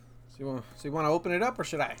So you want to open it up or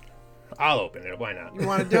should I? I'll open it. Why not? You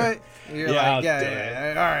want to do it? You're Yeah, like, I'll do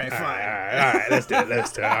yeah. All right, fine. All right. Let's do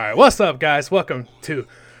it. All right. What's up, guys? Welcome to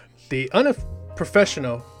the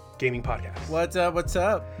Unprofessional Gaming Podcast. What's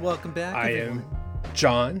up? Welcome back. I everyone. am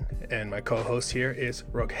John, and my co-host here is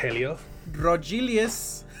Rogelio.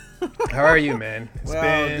 Rogelius. How are you, man?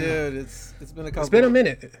 Dude, it's been a couple. It's been a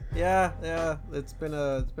minute. Yeah. It's been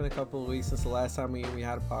a couple of weeks since the last time we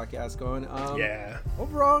had a podcast going. Yeah.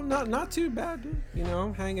 Overall, not too bad, dude. You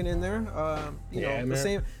know, hanging in there. You know,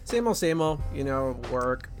 the same old. You know,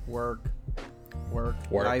 work,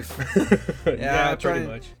 life. Yeah, pretty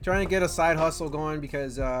much. Trying to get a side hustle going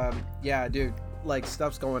because, dude, like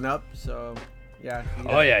stuff's going up. So. Yeah.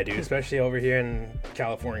 Oh yeah, dude. Especially over here in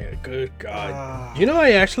California. Good God. You know,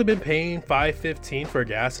 I actually been paying $5.15 for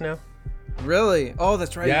gas now. Really? Oh,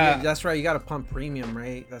 that's right. Yeah. That's right. You got to pump premium,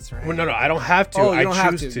 right? That's right. Well, no, I don't have to. Oh, you don't I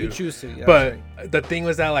have choose to. You choose to. Yeah, but the thing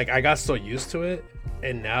was that like I got so used to it,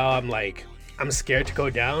 and now I'm scared to go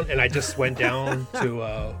down, and I just went down to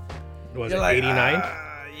was it 89?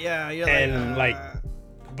 Yeah. You're and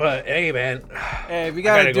but hey, man. Hey, we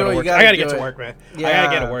gotta do it. I gotta get to work, man. Yeah. I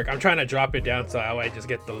gotta get to work. I'm trying to drop it down so I just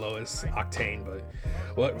get the lowest octane,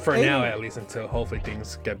 but for now at least, until hopefully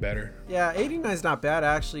things get better. Yeah, 89 is not bad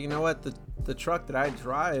actually. You know what? The truck that I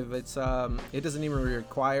drive, it doesn't even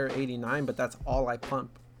require 89, but that's all I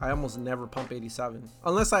pump. I almost never pump 87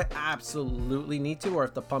 unless I absolutely need to, or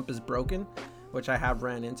if the pump is broken, which I have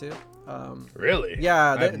ran into. Really?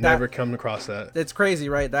 Yeah, I've never come across that. It's crazy,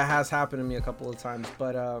 right? That has happened to me a couple of times,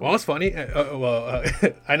 but well, it's funny.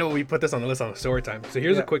 I know we put this on the list on story time. So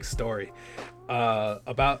here's a quick story.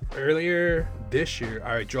 About earlier this year,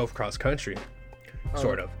 I drove cross country,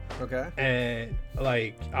 sort of. Okay. And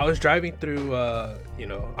I was driving through,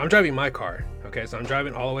 I'm driving my car. Okay, so I'm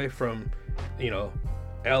driving all the way from,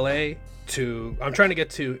 LA to. I'm trying to get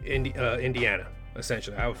to Indiana.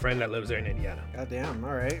 Essentially, I have a friend that lives there in Indiana. Goddamn,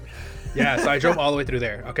 all right. Yeah, so I drove all the way through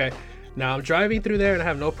there. Okay, now I'm driving through there and I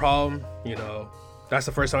have no problem. That's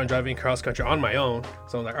the first time I'm driving cross country on my own.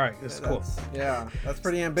 So I'm like, all right, this is cool. That's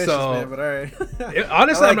pretty ambitious, man. But all right.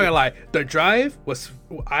 Honestly, I'm not gonna lie. The drive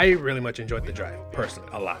I really much enjoyed the drive personally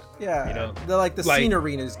a lot. Yeah, the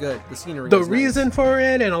scenery is good. The scenery. The reason for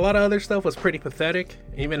it and a lot of other stuff was pretty pathetic.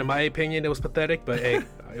 Even in my opinion, it was pathetic. But hey,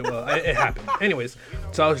 it happened. Anyways,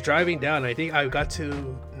 so I was driving down. And I think I got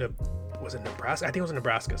to was it Nebraska? I think it was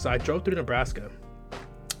Nebraska. So I drove through Nebraska,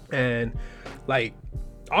 and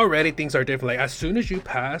already things are different. As soon as you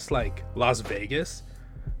pass Las Vegas,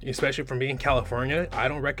 especially from being in California, I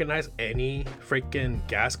don't recognize any freaking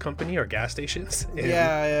gas company or gas stations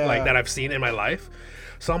that I've seen in my life.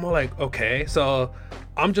 So I'm all like, okay, so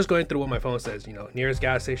I'm just going through what my phone says, nearest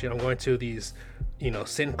gas station. I'm going to these,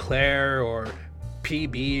 Sinclair or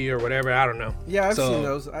PB or whatever. I don't know. Yeah, I've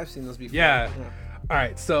seen those before. Yeah. All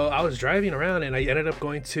right. So I was driving around and I ended up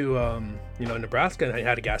going to, Nebraska, and I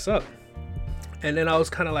had to gas up. And then I was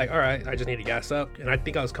kind of like, all right, I just need to gas up. And I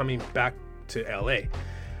think I was coming back to LA.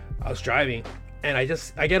 I was driving and I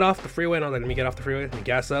get off the freeway and I was like, let me get off the freeway, let me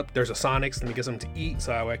gas up. There's a Sonics, let me get something to eat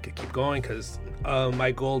so I could keep going, because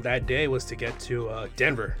my goal that day was to get to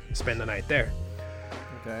Denver, spend the night there.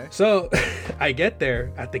 Okay. So I get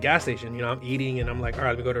there at the gas station, I'm eating and I'm like, all right,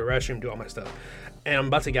 let me go to the restroom, do all my stuff. And I'm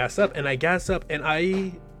about to gas up and I gas up and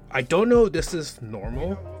I don't know if this is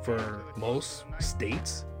normal for most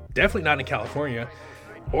states. Definitely not in California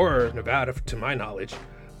or Nevada, to my knowledge.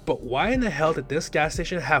 But why in the hell did this gas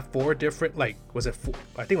station have four different, I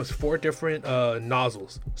think it was four different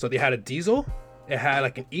nozzles? So they had a diesel, it had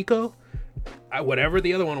an eco, whatever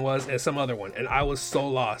the other one was, and some other one. And I was so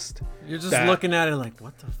lost. You're just looking at it like,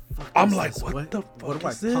 what the fuck? I'm like, what the fuck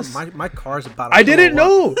is this? My car's about to I didn't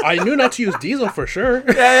know. I knew not to use diesel for sure.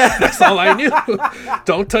 Yeah. That's all I knew.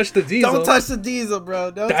 Don't touch the diesel. Don't touch the diesel, bro.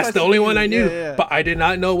 That's the only one I knew. Yeah. But I did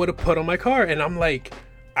not know what to put on my car. And I'm like,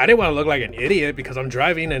 I didn't want to look like an idiot because I'm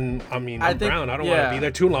driving and I'm brown. I don't want to be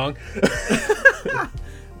there too long.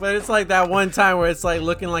 But it's like that one time where it's like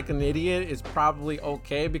looking like an idiot is probably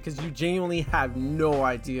okay because you genuinely have no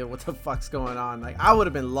idea what the fuck's going on. I would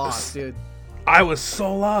have been lost, dude. I was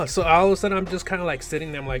so lost. So all of a sudden I'm just kind of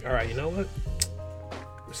sitting there. I'm like, all right, you know what?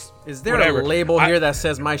 Is there a label here that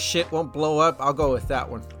says my shit won't blow up? I'll go with that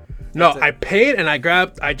one. No, I paid and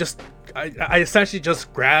I essentially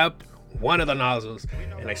just grabbed one of the nozzles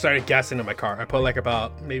and I started gassing in my car. I put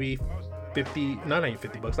about maybe 50, not even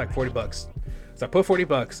 50 bucks, like 40 bucks. So I put 40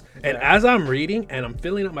 bucks, and as I'm reading and I'm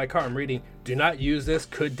filling up my car, I'm reading, do not use this,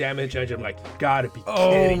 could damage engine. I'm like, you gotta be kidding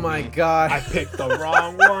me. Oh my God. I picked the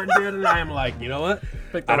wrong one, dude, and I'm like, you know what?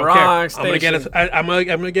 I don't care. I'm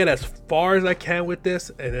gonna get as far as I can with this,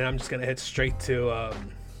 and then I'm just gonna head straight to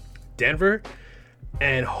Denver,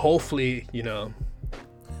 and hopefully,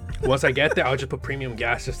 once I get there, I'll just put premium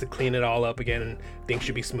gas just to clean it all up again, and things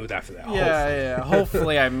should be smooth after that. Yeah.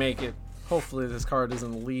 Hopefully I make it. Hopefully this car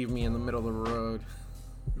doesn't leave me in the middle of the road.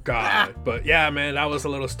 God, but yeah, man, that was a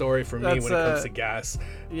little story for me when it comes to gas.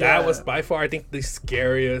 Yeah. That was by far, I think, the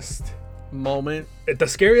scariest moment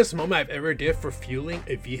I've ever did for fueling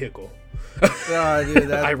a vehicle.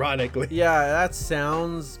 Dude, ironically. Yeah, it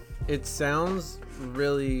sounds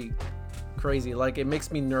really crazy. Like, it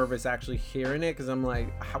makes me nervous actually hearing it, because I'm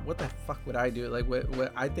like, what the fuck would I do? Like,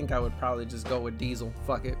 what I think I would probably just go with diesel.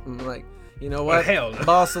 Fuck it. I'm like, you know what? Hell no.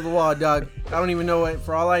 Boss of the wall, dog. I don't even know what.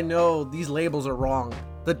 For all I know, these labels are wrong.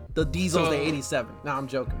 The diesel's the 87. No, I'm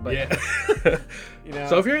joking. But yeah.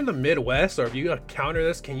 So if you're in the Midwest, or if you encounter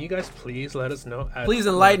this, can you guys please let us know? Please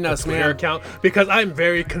enlighten us, man. Account, because I'm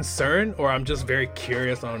very concerned, or I'm just very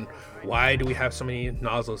curious on why do we have so many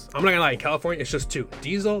nozzles. I'm not gonna lie, in California it's just 2: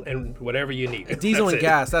 diesel and whatever you need. Diesel and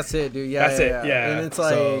gas. That's it, dude. Yeah, yeah. And it's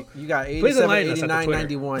like, you got 87, 89,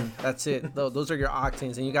 91. That's it. Those are your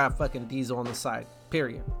octanes, and you got fucking diesel on the side.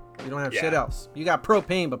 Period. You don't have shit else. You got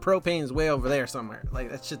propane, but propane's way over there somewhere.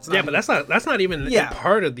 Like, that shit's not. Yeah, but that's not even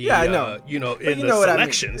part of the. I know. In the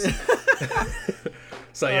selections.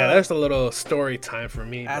 So that's a little story time for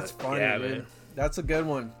me. That's funny, dude. Man. That's a good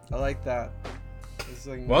one. I like that.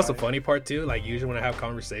 Like, well, that's the funny part too. Like, usually when I have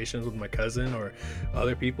conversations with my cousin or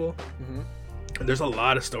other people, there's a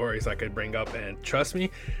lot of stories I could bring up, and trust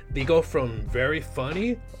me, they go from very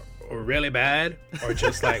funny or really bad or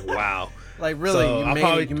just like wow. Like, really,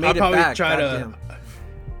 so you made it back.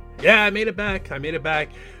 Yeah, I made it back.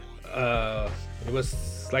 It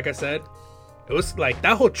was, like I said, it was like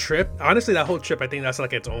that whole trip. Honestly, that whole trip, I think that's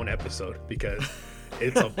like its own episode, because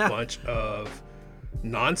it's a bunch of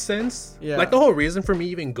nonsense. Yeah. Like, the whole reason for me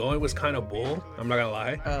even going was kind of bull. I'm not gonna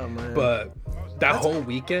lie. Oh, man. But that whole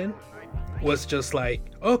weekend was just like,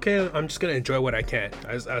 okay, I'm just gonna enjoy what I can.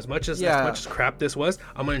 As much as crap this was,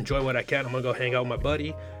 I'm gonna enjoy what I can. I'm gonna go hang out with my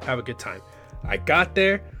buddy, have a good time. I got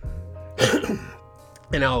there,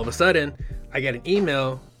 and all of a sudden, I get an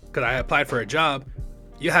email because I applied for a job.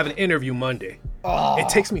 You have an interview Monday. Oh. It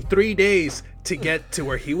takes me 3 days to get to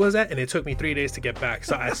where he was at, and it took me 3 days to get back.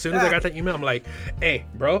 So as soon as I got that email, I'm like, hey,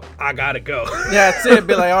 bro, I gotta go. Yeah, that's it.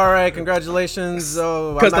 Be like, all right, congratulations.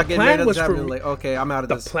 Oh, I'm not getting ready to job. Like, okay, I'm out of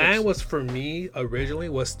this. The plan was for me originally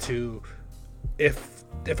was to, if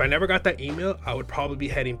I never got that email, I would probably be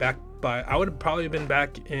heading back I would have probably been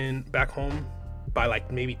back home by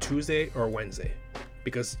like maybe Tuesday or Wednesday,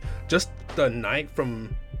 because just the night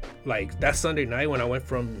from, like, that Sunday night when I went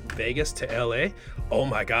from Vegas to LA, oh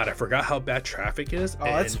my god, I forgot how bad traffic is. Oh,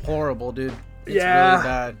 that's horrible, dude. It's really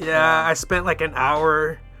bad. Yeah, I spent like an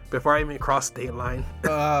hour before I even crossed state line.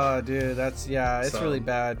 Oh, dude, it's really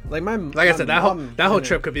bad. Like I said, that whole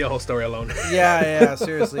trip could be a whole story alone. Yeah,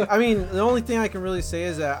 seriously. I mean, the only thing I can really say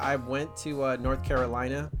is that I went to North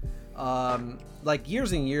Carolina, like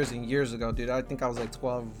years and years and years ago, dude. I think I was like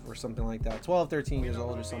 12 or something like that, 12, 13 years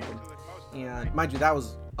old or something. And mind you, that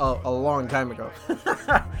was a long time ago.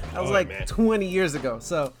 That was 20 years ago.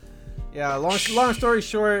 So yeah, long story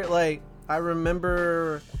short, like, I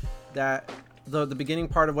remember that the beginning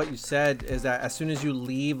part of what you said is that as soon as you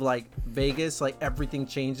leave like Vegas, like, everything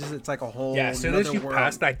changes. It's like a whole as soon as you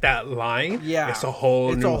pass like that line, it's a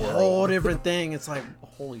whole different thing. It's like,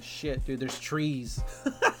 holy shit, dude, there's trees.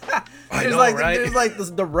 There's right?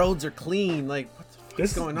 The roads are clean. Like,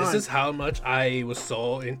 what's going on? This is how much I was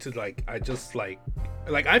so into, like, I just like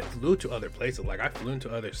I flew to other places. Like, I flew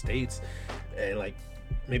into other states, and like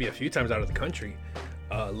maybe a few times out of the country,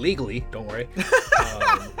 legally. Don't worry.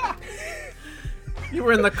 You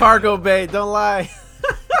were in the cargo bay. Don't lie.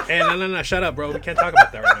 Hey, no, shut up, bro. We can't talk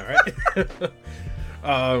about that right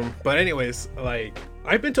now, right? But anyways, like,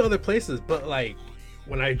 I've been to other places, but like,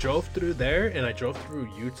 when I drove through there and I drove through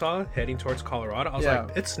Utah heading towards Colorado, I was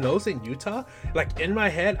like, it snows in Utah? Like, in my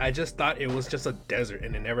head, I just thought it was just a desert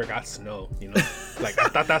and it never got snow, you know? Like, I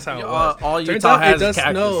thought that's how it was. All Utah has is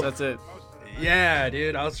cactus. Snow. That's it. Yeah,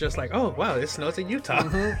 dude. I was just like, oh, wow, it snows in Utah.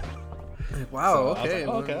 Wow, so okay.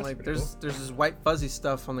 Okay, like, there's this white fuzzy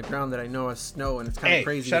stuff on the ground that I know is snow, and it's kind of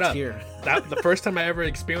crazy. Shut up. Here. The first time I ever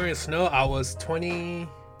experienced snow, I was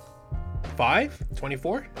 25,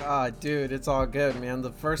 24. Dude, it's all good, man.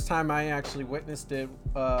 The first time I actually witnessed it,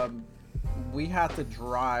 we had to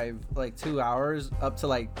drive like 2 hours up to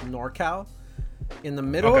like NorCal in the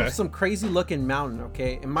middle of some crazy looking mountain.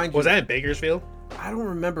 Okay, and mind you, was that in Bakersfield? I don't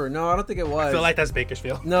remember. No, I don't think it was. I feel like that's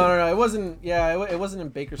Bakersfield. No, it wasn't. Yeah, it wasn't in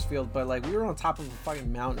Bakersfield, but like, we were on top of a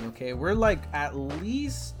fucking mountain. Okay, we're like at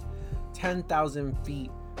least 10,000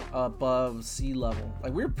 feet above sea level.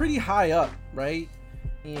 Like, we were pretty high up, right?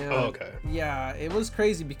 And Oh, okay. yeah, it was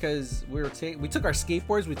crazy because we took our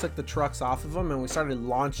skateboards, we took the trucks off of them, and we started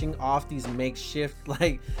launching off these makeshift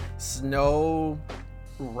like snow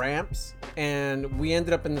ramps, and we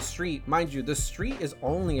ended up in the street. Mind you, the street is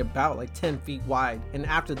only about like 10 feet wide, and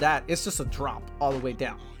after that it's just a drop all the way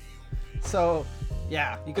down. So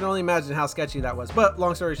yeah, you can only imagine how sketchy that was. But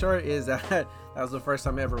long story short is that that was the first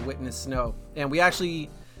time I ever witnessed snow, and we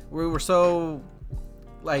were so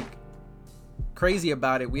like crazy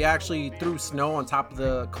about it, we actually threw snow on top of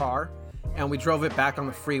the car and we drove it back on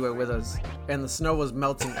the freeway with us, and the snow was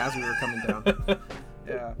melting as we were coming down.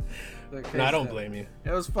 Yeah, No, I don't blame you.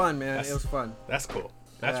 It was fun, man. It was fun. That's cool.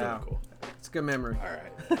 That's Yeah. really cool. It's a good memory. All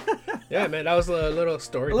right. Yeah, man, that was a little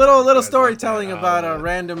story. A little storytelling about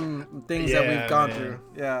random things that Yeah, we've gone man. through.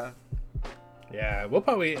 Yeah. Yeah, we'll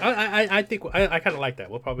probably. I think I kind of like that.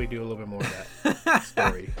 We'll probably do a little bit more of that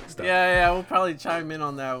story stuff. Yeah, we'll probably chime in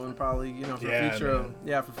on that one. Probably, for Yeah, future,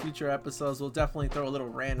 man. for future episodes, we'll definitely throw a little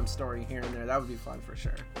random story here and there. That would be fun for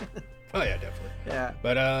sure. Oh yeah, definitely. Yeah.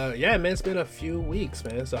 But yeah, man, it's been a few weeks,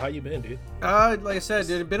 man. So how you been, dude? Like I said,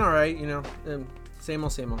 dude, it's been all right. Same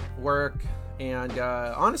old work, and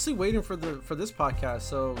honestly, waiting for this podcast.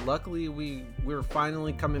 So luckily, we're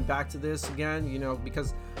finally coming back to this again.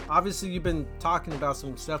 Because obviously you've been talking about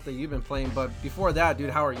some stuff that you've been playing, but before that, dude,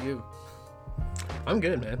 how are you? I'm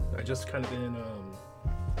good, man. I just kind of been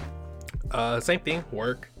same thing,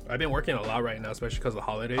 work. I've been working a lot right now, especially because of the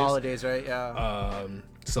holidays. Holidays, right? Yeah.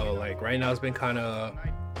 So like right now it's been kind of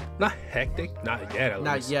not hectic, not yet at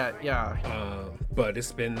Not least. yet. Yeah. But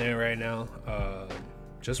it's been there right now.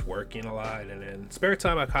 Just working a lot, and then spare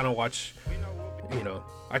time I kind of watch.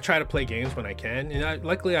 I try to play games when I can, and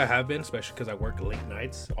luckily I have been, especially because I work late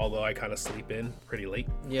nights. Although I kind of sleep in pretty late.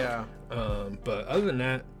 Yeah. But other than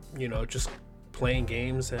that, just playing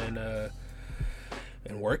games and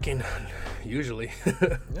working usually.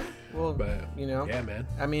 Yeah. Well, But yeah, man.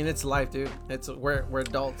 I mean, it's life, dude. We're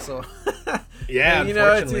adults, so Yeah, it's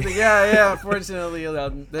unfortunately. yeah.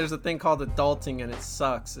 Unfortunately, there's a thing called adulting, and it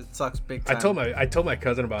sucks. It sucks big time. I told my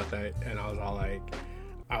cousin about that, and I was all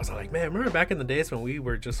like, man, remember back in the days when we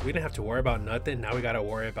didn't have to worry about nothing. Now we gotta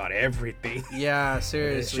worry about everything. Yeah, And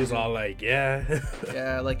seriously. she's dude. all like, yeah.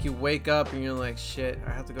 Yeah, like you wake up and you're like, shit,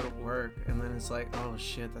 I have to go to work, and then it's like, oh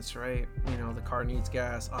shit, that's right. The car needs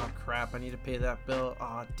gas. Oh crap, I need to pay that bill.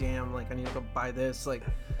 Oh damn, like I need to go buy this. Like,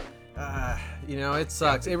 it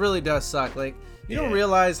sucks. It really does suck. Like you don't Yeah.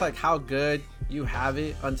 realize like how good you have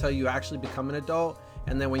it until you actually become an adult.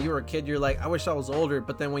 And then when you were a kid, you're like, I wish I was older.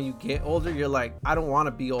 But then when you get older, you're like, I don't want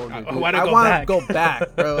to be older. I dude. wanna I go want to back." go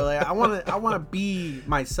back, bro. Like I want to be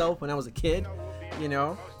myself when I was a kid.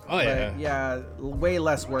 Oh But, yeah. yeah, way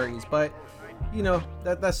less worries. But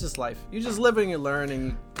that's just life. You just live and you learn, and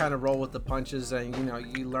you kind of roll with the punches, and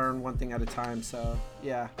you learn one thing at a time. So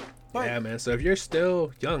yeah. But, Yeah, man. So if you're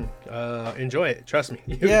still young, enjoy it. Trust me.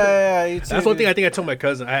 yeah. You too, That's one thing I dude. think I told my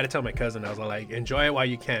cousin. I had to tell my cousin. I was like, enjoy it while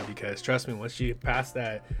you can, because trust me, once you pass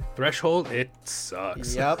that threshold, it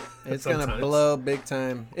sucks. Yep, it's gonna Sometimes. blow big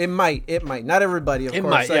time. It might. Not everybody, of It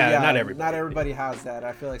course. might, So, yeah, not everybody. Not everybody has that.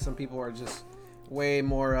 I feel like some people are just way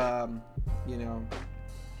more,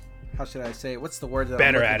 how should I say it? What's the word? That I'm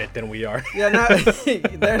Better looking- at it than we are. Yeah,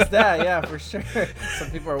 there's that. Yeah, for sure. Some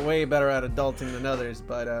people are way better at adulting than others,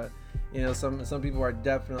 but some people are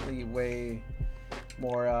definitely way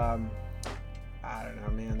more. I don't know,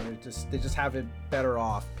 man. They just have it better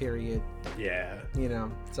off. Period. Yeah.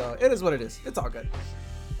 So it is what it is. It's all good.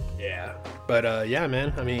 Yeah. But yeah,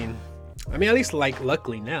 man. I mean, at least like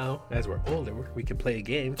luckily now, as we're older, we can play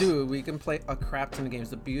games. Dude, we can play a crap ton of games.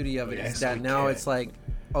 The beauty of it is Yes, that we now can. it's like,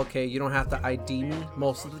 okay, you don't have to ID me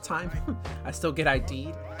most of the time. I still get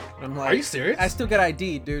ID'd. I'm like, Are you serious? I still get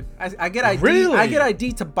ID'd, dude. I get ID'd. Really? I get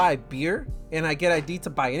ID'd to buy beer, and I get ID'd to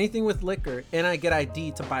buy anything with liquor, and I get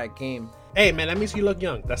ID'd to buy a game. Hey, man, that means you look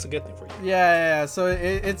young. That's a good thing for you. Yeah. So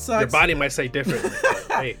it sucks. Your body might say different.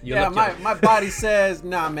 Hey, you Yeah, look young. my body says,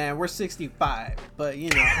 nah, man, we're 65. But,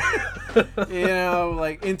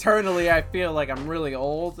 like internally, I feel like I'm really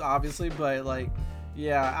old, obviously. But, like,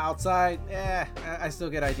 yeah, outside, I still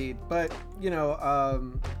get ID'd. But,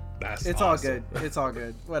 That's it's awesome. all good. It's all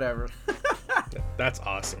good. Whatever. That's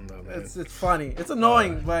awesome, though, man. It's funny. It's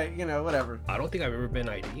annoying, but, whatever. I don't think I've ever been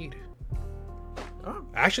ID'd. Oh,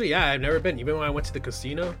 Actually, yeah, I've never been. Even when I went to the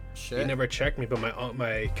casino, shit. he never checked me. But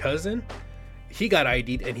my cousin, he got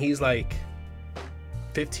ID'd, and he's like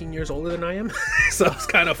 15 years older than I am. So it's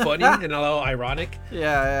kind of funny and a little ironic.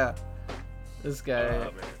 Yeah. This guy. Oh,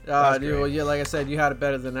 man. Dude, That's well, great. yeah, like I said, you had it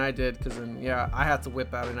better than I did, because then, I had to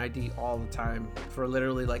whip out an ID all the time for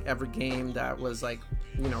literally like every game that was like,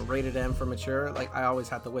 rated M for mature. Like I always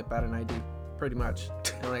had to whip out an ID. pretty much.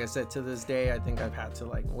 And like I said, to this day, I think I've had to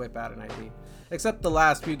like whip out an ID, except the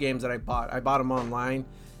last few games that I bought. I bought them online,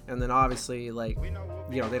 and then obviously like, you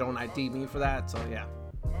know, they don't ID me for that. So yeah.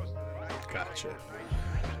 Gotcha.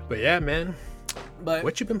 But yeah, man. But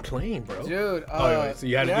what you been playing, bro? Dude, so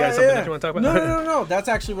you had something that you want to talk about? No. That's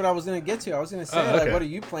actually what I was gonna get to. I was gonna say okay. like, what are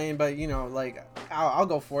you playing? But you know, like, I'll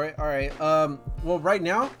go for it. All right. Well, right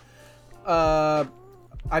now,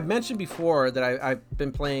 I mentioned before that I've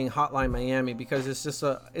been playing Hotline Miami because it's just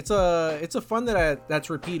it's a fun that's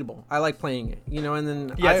repeatable. I like playing it, you know, and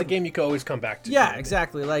then it's a game you can always come back to. Yeah,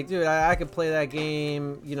 exactly. Like, dude, I could play that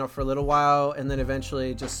game, you know, for a little while, and then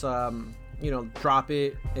eventually just you know, drop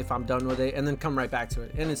it if I'm done with it, and then come right back to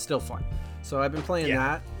it, and it's still fun. So I've been playing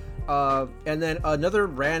that. And then another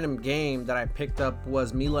random game that I picked up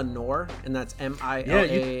was Mila Noir, and that's Milanoir.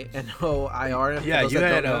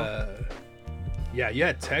 Yeah, you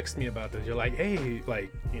had texted me about this. You're like, hey,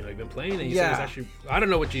 like, you know, you've been playing, and you said it's actually, I don't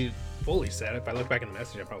know what you fully said. If I look back in the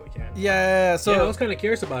message, I probably can. Yeah, so I was kind of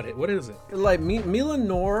curious about it. What is it? Like, Mila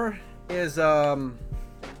Noir is a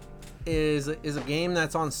game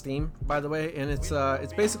that's on Steam, by the way, and it's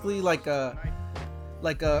basically like an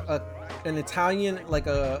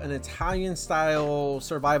Italian style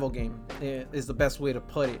survival game is the best way to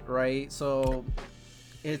put it, right? So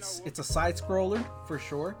it's a side scroller for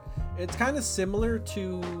sure. It's kind of similar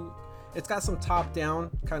to, it's got some top down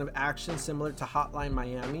kind of action similar to Hotline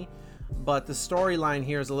Miami, but the storyline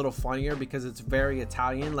here is a little funnier because it's very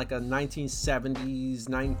Italian, like a 1970s,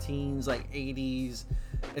 19s, like 80s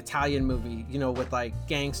Italian movie, you know, with like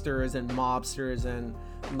gangsters and mobsters and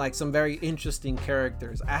like some very interesting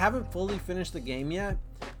characters. I haven't fully finished the game yet,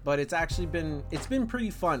 but it's been pretty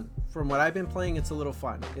fun. From what I've been playing, it's a little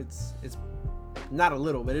fun. It's not a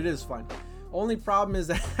little, but it is fun. Only problem is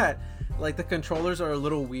that like the controllers are a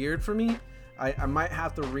little weird for me. I might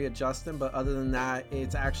have to readjust them, but other than that,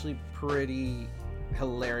 it's actually pretty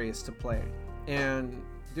hilarious to play. And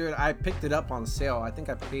dude, I picked it up on sale. I think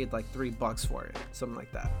I paid like $3 for it, something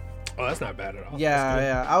like that. Oh, that's not bad at all.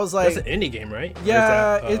 Yeah. I was like, that's an indie game, right?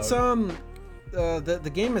 Yeah, it's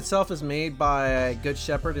the game itself is made by Good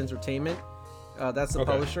Shepherd Entertainment. That's the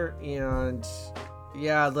publisher, and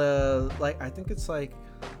yeah, I think it's like,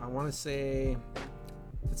 I want to say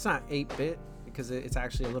it's not 8-bit because it's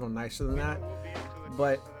actually a little nicer than that,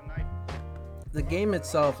 but the game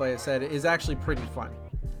itself, like I said, is actually pretty fun.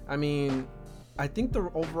 I mean, I think the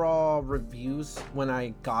overall reviews when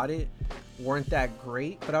I got it weren't that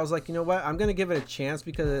great, but I was like, you know what, I'm gonna give it a chance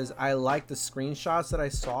because I like the screenshots that I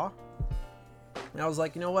saw, and I was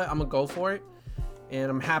like, you know what, I'm gonna go for it, and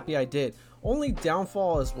I'm happy I did. Only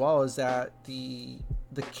downfall as well is that the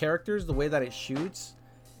characters, the way that it shoots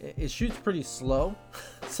pretty slow.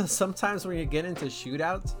 So sometimes when you get into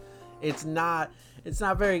shootouts, it's not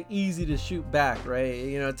very easy to shoot back, right?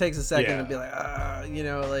 You know, it takes a second to be like, you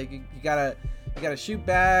know, like you gotta shoot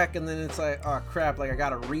back, and then it's like, oh crap, like I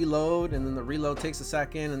gotta reload, and then the reload takes a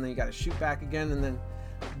second, and then you gotta shoot back again, and then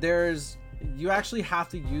you actually have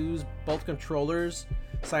to use both controllers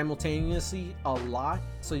simultaneously a lot,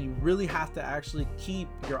 so you really have to actually keep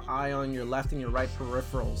your eye on your left and your right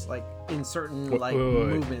peripherals, like in certain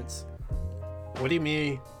movements. What do you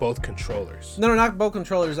mean both controllers? No, not both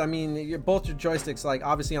controllers. I mean both your joysticks, like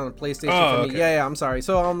obviously on the PlayStation for me. Yeah, I'm sorry.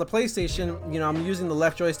 So on the PlayStation, you know, I'm using the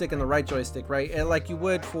left joystick and the right joystick, right? And like you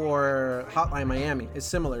would for Hotline Miami. It's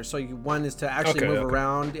similar. So one is to actually move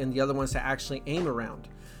around, and the other one is to actually aim around.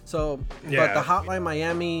 So, but the Hotline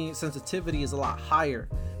Miami sensitivity is a lot higher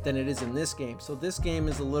than it is in this game. So this game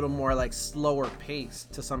is a little more like slower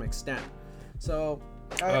paced to some extent. So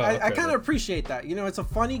I kind of appreciate that. You know, it's a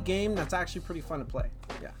funny game that's actually pretty fun to play.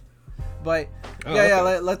 Yeah. But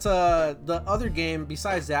let's the other game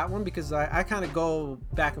besides that one, because I kind of go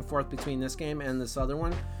back and forth between this game and this other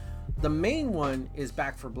one. The main one is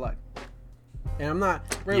Back 4 Blood. And I'm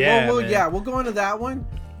not we'll go into that one.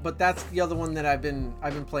 But that's the other one that I've been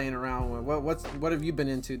playing around with. What have you been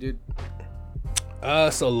into, dude?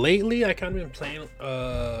 So lately I kind of been playing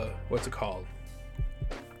what's it called?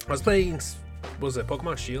 I was playing, was it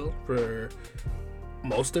Pokemon Shield for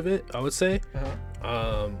most of it, I would say.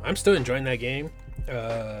 I'm still enjoying that game.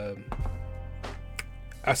 At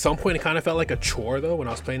some point it kind of felt like a chore though when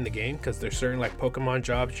I was playing the game, because there's certain like Pokemon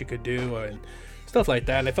jobs you could do and stuff like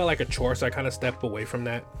that, and it felt like a chore, so I kind of stepped away from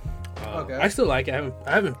that. I still like it.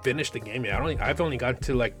 I haven't finished the game yet. I only got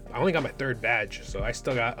my 3rd badge, so I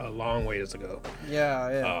still got a long ways to go.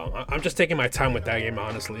 I'm just taking my time with that game,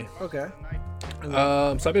 honestly. Okay.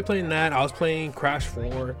 So I've been playing that. I was playing Crash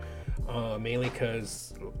 4 mainly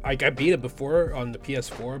because I beat it before on the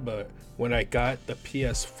PS4, but when I got the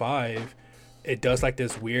PS5, it does like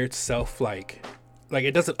this weird self like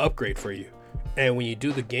it does an upgrade for you, and when you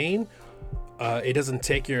do the game, it doesn't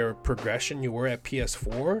take your progression you were at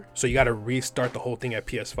PS4, so you got to restart the whole thing at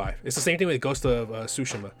PS5. It's the same thing with Ghost of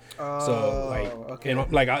Tsushima. So like, okay. you know,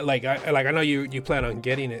 I know you plan on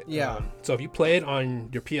getting it. Yeah. So if you play it on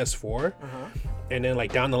your PS4, and then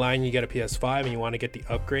like down the line you get a PS5 and you want to get the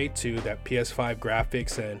upgrade to that PS5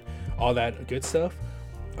 graphics and all that good stuff.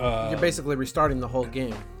 You're basically restarting the whole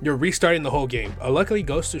game. You're restarting the whole game. Luckily,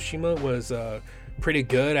 Ghost of Tsushima was pretty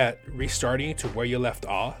good at restarting to where you left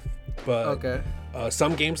off. But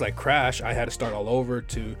some games like Crash, I had to start all over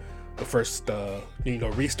to the first,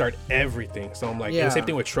 restart everything. So I'm like, the same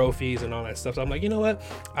thing with trophies and all that stuff. So I'm like, you know what?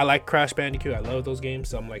 I like Crash Bandicoot. I love those games.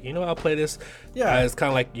 So I'm like, you know, I'll play this. Yeah. It's kind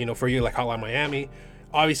of like, you know, for you, like Hotline Miami.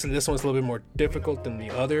 Obviously, this one's a little bit more difficult than the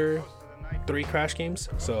other 3 Crash games,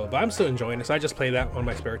 but I'm still enjoying it, so I just play that on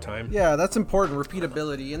my spare time. Yeah, that's important,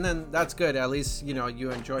 repeatability, and then that's good. At least, you know,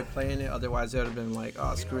 you enjoy playing it. Otherwise it would have been like,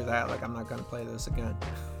 oh, screw that, like I'm not gonna play this again.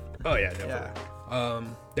 Oh yeah, definitely.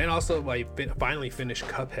 Then also I finally finished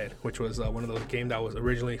Cuphead, which was one of those games that was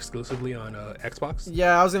originally exclusively on Xbox.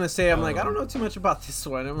 Yeah, I was gonna say, I'm like, I don't know too much about this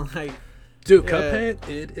one. I'm like, dude, Cuphead,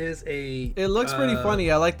 it looks pretty funny.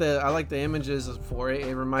 I like the images for it.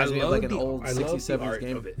 It reminds me of like an old 60s, 70s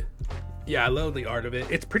game. Of it. Yeah, I love the art of it.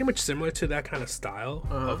 It's pretty much similar to that kind of style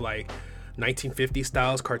of like 1950s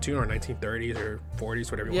styles cartoon, or 1930s or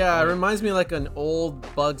 40s, whatever you want. Yeah, it reminds me of like an old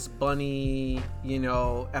Bugs Bunny, you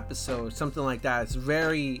know, episode, something like that. It's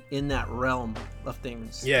very in that realm of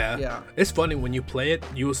things. Yeah. It's funny when you play it,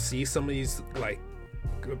 you will see some of these, like,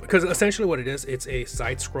 because essentially what it is, it's a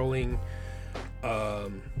side-scrolling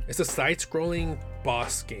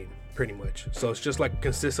boss game. Pretty much. So it's just like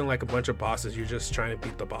consistent, like a bunch of bosses. You're just trying to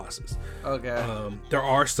beat the bosses. Okay. There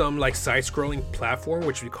are some like side-scrolling platform,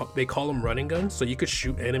 which they call them running guns. So you could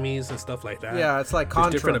shoot enemies and stuff like that. Yeah, it's like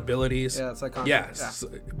Contra. There's different abilities. Yeah, it's like Contra. Yes,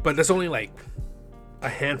 but there's only like a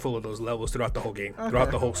handful of those levels throughout the whole game, throughout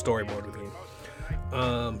the whole story mode of the game.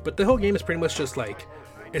 But the whole game is pretty much just like,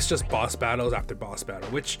 it's just boss battles after boss battle,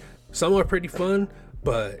 which some are pretty fun,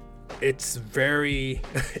 but it's very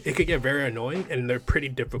it could get very annoying, and they're pretty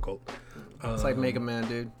difficult. It's like Mega Man,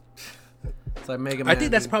 dude. It's like Mega Man. I think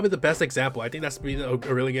that's probably the best example. I think that's a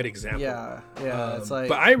really good example. Yeah. It's like,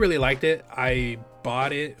 but I really liked it. I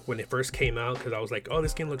bought it when it first came out because I was like, oh,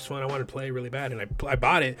 this game looks fun, I want to play really bad, and I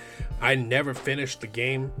bought it. I never finished the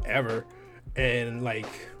game ever, and like,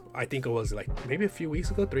 I think it was like maybe a few weeks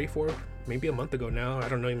ago, 3, 4, maybe a month ago now, I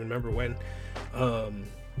don't even remember when,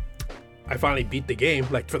 I finally beat the game,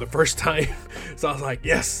 like, for the first time. So I was like,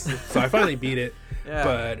 yes. So I finally beat it.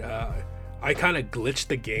 But I kind of glitched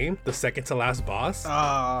the game, the second to last boss.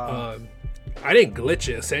 I didn't glitch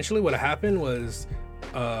it. Essentially what happened was,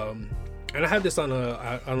 and I have this I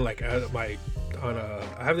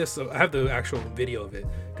have the actual video of it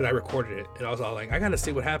because I recorded it, and I was all like, I gotta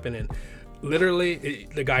see what happened. And literally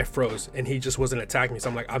the guy froze and he just wasn't attacking me, so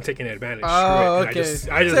I'm like, I'm taking advantage. Oh, okay.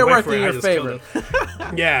 I just went for it. I just killed him.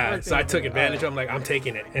 Yeah, so I took advantage. I'm like, I'm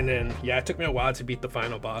taking it. And then it took me a while to beat the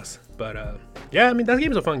final boss, but I mean, that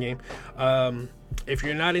game is a fun game. If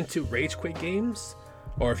you're not into rage quit games,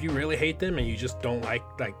 or if you really hate them and you just don't like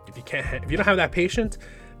if you don't have that patience,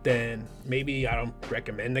 then maybe I don't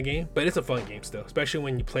recommend the game. But it's a fun game still, especially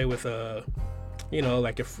when you play with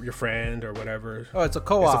like your friend or whatever. Oh, it's a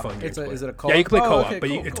co-op. It's a fun game. Is it a co-op? Yeah, you can play co-op, okay, but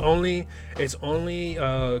cool, it's only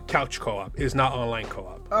couch co-op. It's not online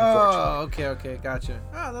co-op. Oh, okay, gotcha.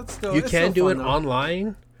 That's still. You can do it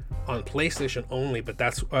online on PlayStation only, but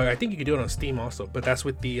that's I think you can do it on Steam also, but that's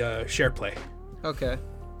with the share play. Okay,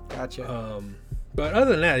 gotcha. But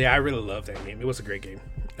other than that, I really love that game. It was a great game.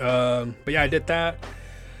 But I did that.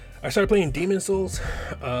 I started playing Demon's Souls.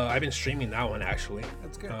 I've been streaming that one actually.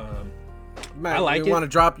 That's good. I like it. You want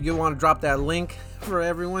to drop that link for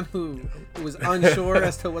everyone who was unsure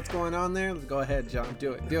as to what's going on there? Go ahead, John.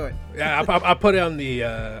 Do it. Yeah, I'll put it on the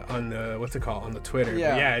what's it called, on the Twitter.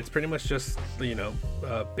 Yeah. But it's pretty much just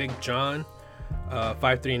Big John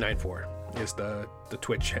 5394 is the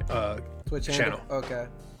Twitch channel. Okay.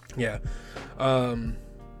 Yeah.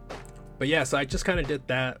 But so I just kind of did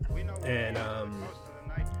that, and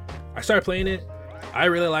I started playing it. I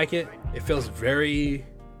really like it. It feels very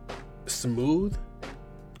smooth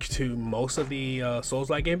to most of the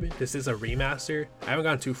Souls-like game. This is a remaster. I haven't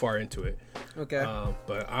gone too far into it. Okay.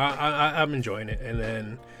 But I'm enjoying it. And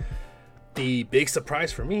then the big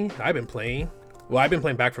surprise for me, I've been playing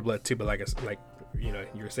Back 4 Blood too, but you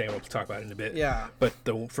were saying, we'll talk about it in a bit. Yeah. But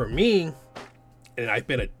for me, and I've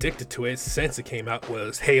been addicted to it since it came out,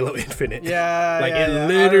 was Halo Infinite. Yeah, like yeah, it yeah.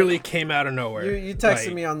 literally came out of nowhere. You texted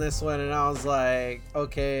like, me on this one, and I was like,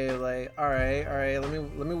 okay, like, all right, let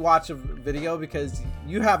me watch a video, because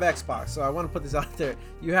you have Xbox, so I want to put this out there.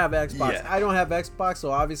 You have Xbox. Yeah. I don't have Xbox,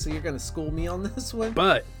 so obviously you're gonna school me on this one.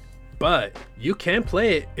 But you can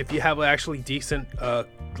play it if you have an actually decent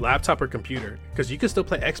laptop or computer, because you can still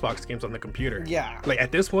play Xbox games on the computer. Yeah. Like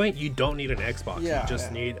at this point, you don't need an Xbox. Yeah, you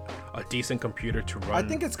just need a decent computer to run. I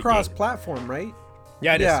think it's the cross-platform, right? game.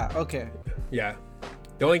 Yeah, it is. Yeah. Okay. Yeah.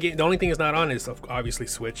 The only thing is not on is obviously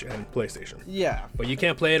Switch and PlayStation. Yeah. But you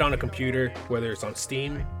can't play it on a computer, whether it's on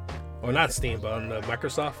Steam, or not Steam, but on the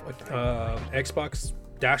Microsoft Xbox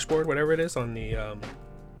dashboard, whatever it is, on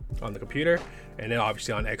the computer, and then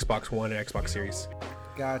obviously on Xbox One and Xbox Series.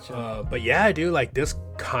 Gotcha. But yeah, dude, like this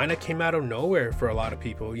kind of came out of nowhere for a lot of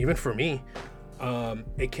people, even for me.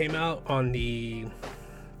 It came out on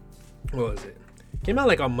what was it? Came out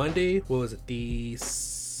like on Monday. What was it? The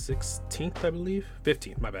 16th, I believe.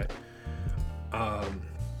 15th, my bad.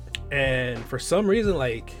 And for some reason,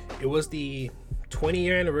 like it was the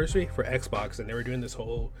 20-year anniversary for Xbox, and they were doing this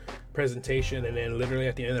whole presentation, and then literally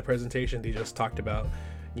at the end of the presentation, they just talked about,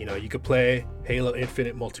 you could play Halo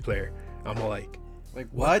Infinite multiplayer. I'm like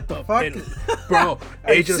what the fuck? And, bro,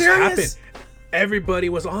 it just serious? happened. Everybody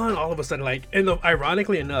was on all of a sudden, like, and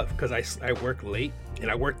ironically enough, because I work late, and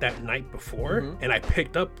I worked that night before, and I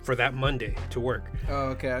picked up for that Monday to work. Oh,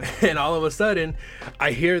 okay. And all of a sudden,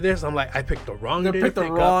 I hear this. I'm like, I picked the wrong day to pick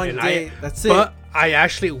up, and That's it. But I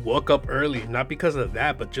actually woke up early, not because of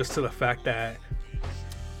that, but just to the fact that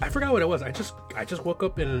I forgot what it was. I just woke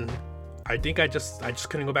up, and I think I just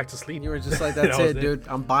couldn't go back to sleep. You were just like, that's it, dude.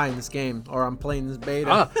 I'm buying this game, or I'm playing this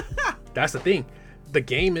beta. That's the thing. The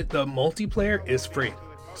multiplayer is free.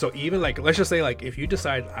 So even like, let's just say like, if you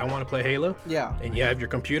decide I want to play Halo, Yeah. and you have your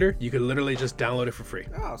computer, you can literally just download it for free.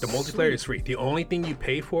 Oh, the multiplayer sweet. is free. The only thing you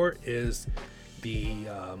pay for is the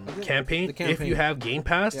campaign. the campaign. If you have Game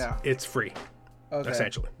Pass, Yeah. it's free, Okay.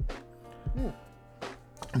 essentially.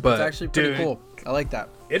 It's But actually pretty dude, cool. I like that.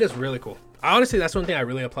 It is really cool. Honestly, that's one thing I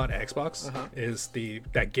really applaud to Xbox Uh-huh. is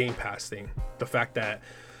that Game Pass thing. The fact that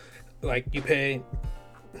like you pay,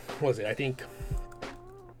 what was it? I think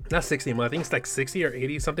not 60 a month. I think it's like 60 or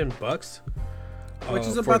 80 something bucks. Which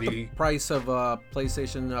is for about the price of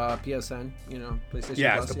PlayStation PSN, PlayStation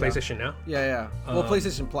yeah, Plus. it's the PlayStation Now. Yeah. Well,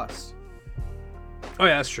 PlayStation Plus. Oh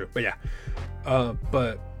yeah, that's true. But yeah,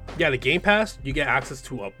 but yeah, the Game Pass, you get access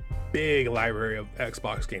to a big library of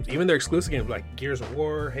Xbox games, even their exclusive games like Gears of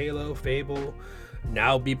War, Halo, Fable.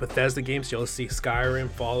 Now be Bethesda games, you'll see Skyrim,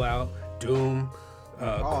 Fallout, Doom,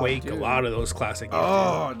 Quake, dude. a lot of those classic games.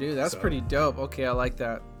 Oh, dude, that's pretty dope. Okay, I like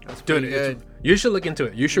that. That's Dude, pretty good. you should look into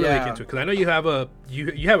it. You should really Yeah. look into it because I know you have a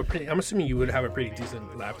pretty. I'm assuming you would have a pretty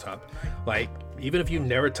decent laptop. Like even if you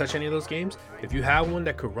never touch any of those games, if you have one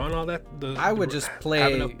that could run all that, I would just play.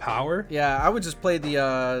 have enough power. Yeah, I would just play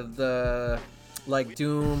the like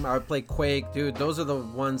Doom. I would play Quake, dude. Those are the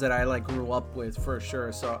ones that I like grew up with for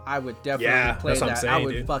sure. So I would definitely play that's what that. I'm saying, I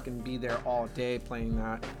would dude. fucking be there all day playing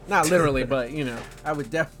that. Not literally, but I would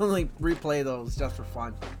definitely replay those just for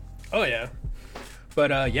fun. Oh yeah,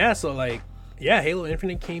 but yeah. So like, yeah, Halo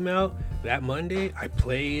Infinite came out that Monday. I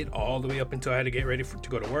played all the way up until I had to get ready to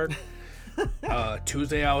go to work.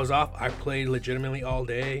 Tuesday I was off. I played legitimately all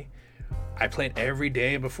day. I played every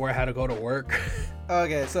day before I had to go to work.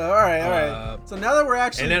 Okay, so all right. So now that we're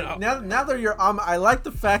actually and then, now that you're I like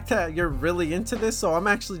the fact that you're really into this. So I'm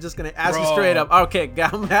actually just gonna ask you Bro. straight up. Okay,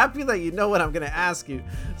 I'm happy that you know what I'm gonna ask you.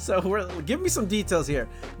 So give me some details here.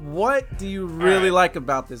 What do you really like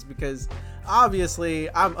about this? Because obviously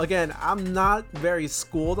I'm not very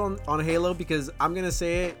schooled on Halo, because I'm gonna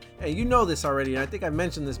say it, and you know this already, and I think I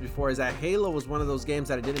mentioned this before, is that Halo was one of those games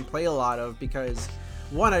that I didn't play a lot of because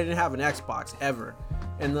one, I didn't have an Xbox ever.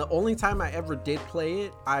 And the only time I ever did play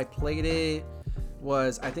it, I played it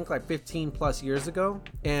was I think like 15 plus years ago,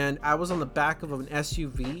 and I was on the back of an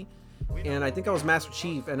SUV, and I think I was Master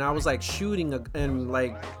Chief, and I was like shooting and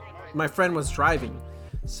like my friend was driving.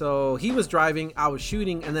 So he was driving, I was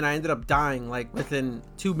shooting, and then I ended up dying like within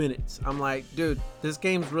 2 minutes. I'm like, dude, this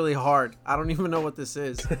game's really hard. I don't even know what this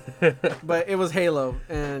is. But it was Halo,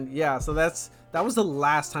 and yeah, so that was the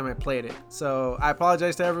last time I played it. So I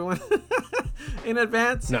apologize to everyone in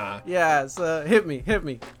advance. Nah. Yeah, so hit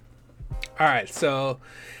me. All right, so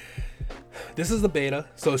this is the beta,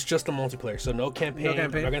 so it's just a multiplayer, so no campaign. No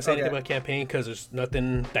campaign? I'm not gonna say anything Okay. about campaign because there's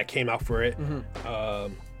nothing that came out for it.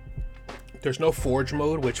 There's no Forge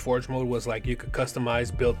mode, which Forge mode was like you could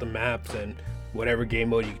customize, build the maps, and whatever game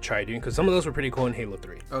mode you could try doing, because some of those were pretty cool in Halo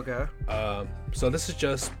 3. Okay. So this is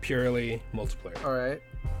just purely multiplayer. All right.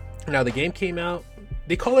 Now the game came out.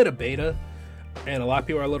 They call it a beta, and a lot of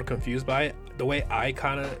people are a little confused by it. The way I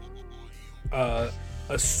kind of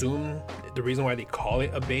assume the reason why they call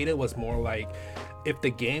it a beta was more like if the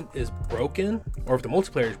game is broken, or if the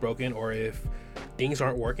multiplayer is broken, or if things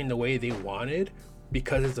aren't working the way they wanted,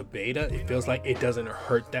 because it's a beta, it feels like it doesn't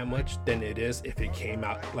hurt that much than it is if it came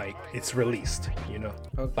out like it's released, you know?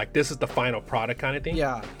 Okay. Like this is the final product kind of thing.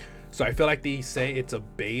 Yeah. So I feel like they say it's a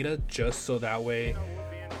beta just so that way,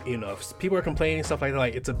 you know, if people are complaining, stuff like that,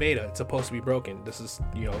 like it's a beta, it's supposed to be broken. This is,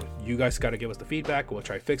 you know, you guys got to give us the feedback. We'll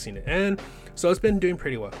try fixing it. And so it's been doing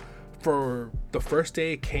pretty well. For the first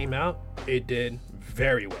day it came out, it did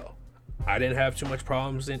very well. I didn't have too much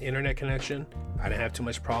problems in internet connection. I didn't have too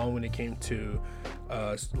much problem when it came to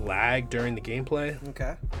lag during the gameplay.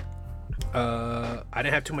 Okay. I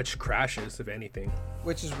didn't have too much crashes, if anything.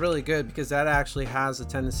 Which is really good, because that actually has a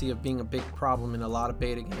tendency of being a big problem in a lot of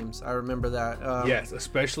beta games. I remember that. Yes,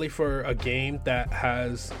 especially for a game that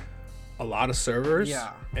has a lot of servers.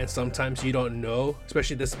 Yeah. And sometimes you don't know,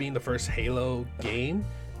 especially this being the first Halo game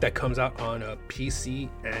that comes out on a PC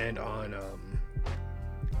and on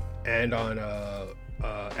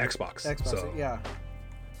Xbox. So yeah.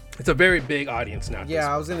 it's a very big audience now.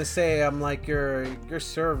 Yeah, I was gonna say, I'm like, your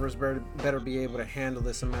servers better be able to handle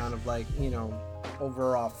this amount of, like, you know,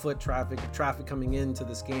 overall foot traffic coming into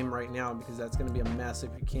this game right now, because that's gonna be a mess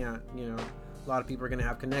if you can't. You know, a lot of people are gonna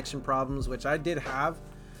have connection problems, which I did have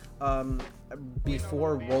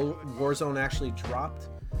before Warzone actually dropped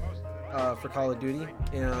for Call of Duty,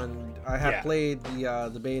 and I have played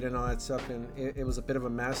the beta and all that stuff, and it was a bit of a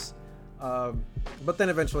mess. But then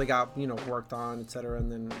eventually got, you know, worked on, etc.,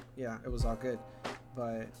 and then it was all good.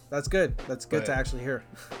 But that's good. That's good to actually hear.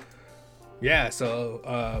 Yeah.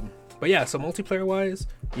 So, but yeah. So multiplayer wise,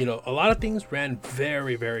 you know, a lot of things ran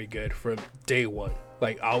very, very good from day one.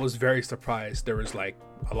 Like I was very surprised. There was like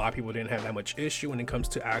a lot of people didn't have that much issue when it comes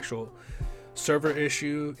to actual server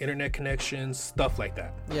issue, internet connections, stuff like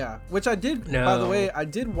that. Yeah, which I did. By the way, I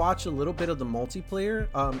did watch a little bit of the multiplayer.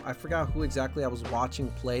 I forgot who exactly I was watching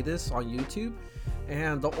play this on YouTube,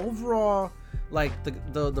 and the overall, like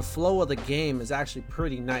the flow of the game is actually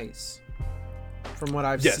pretty nice. From what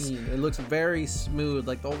I've seen, it looks very smooth.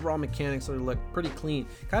 Like the overall mechanics look pretty clean.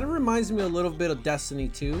 Kind of reminds me a little bit of Destiny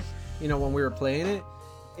 2. You know, when we were playing it,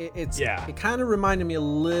 it kind of reminded me a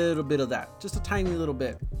little bit of that, just a tiny little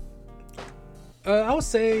bit. I would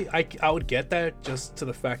say I would get that just to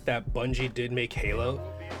the fact that Bungie did make Halo,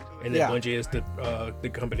 and then Bungie is the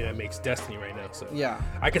company that makes Destiny right now. So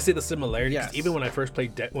I can see the similarity. Even when I first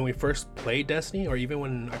played when we first played Destiny, or even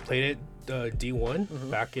when I played it D1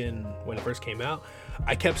 back in when it first came out,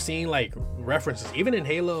 I kept seeing like references. Even in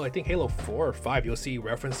Halo, I think Halo 4 or 5, you'll see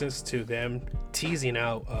references to them teasing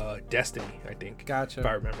out Destiny. I think. Gotcha. If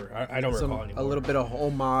I remember, I don't recall anymore. A little bit of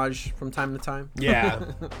homage from time to time. Yeah.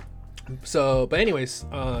 So, but anyways,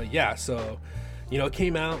 so, you know, it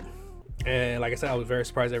came out, and like I said, I was very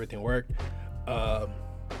surprised everything worked.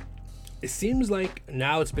 It seems like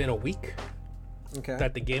now it's been a week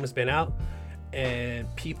that the game has been out,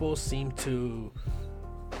 and people seem to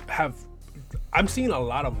have, I'm seeing a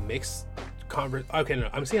lot of mixed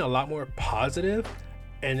I'm seeing a lot more positive,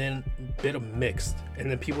 and then a bit of mixed,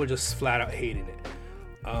 and then people just flat out hating it.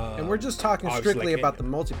 And we're just talking strictly about the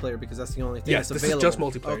multiplayer, because that's the only thing that's available. Yes, this is just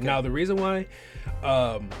multiplayer. Okay. Now, the reason why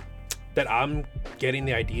that I'm getting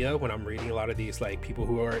the idea when I'm reading a lot of these like people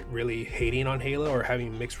who are really hating on Halo or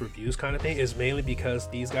having mixed reviews kind of thing is mainly because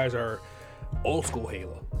these guys are old school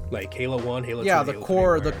Halo, like Halo 1, Halo 2,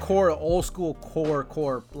 the core old school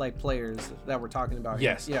core like players that we're talking about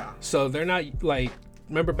here. Yes. So they're not like,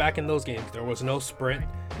 remember back in those games there was no sprint.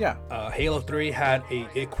 Halo 3 had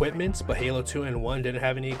equipment, but Halo 2 and 1 didn't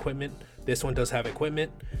have any equipment. This one does have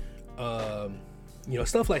equipment. You know,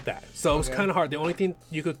 stuff like that. So it's kind of hard. The only thing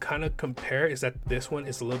you could kind of compare is that this one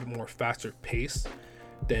is a little bit more faster paced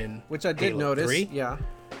than which I did notice. 3.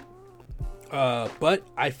 But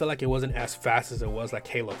I feel like it wasn't as fast as it was like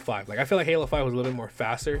Halo 5. Like I feel like Halo 5 was a little bit more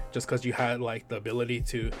faster just because you had like the ability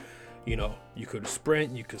to, you know, you could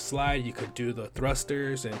sprint, you could slide, you could do the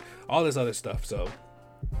thrusters and all this other stuff. So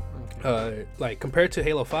like compared to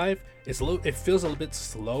Halo 5, it feels a little bit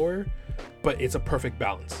slower, but it's a perfect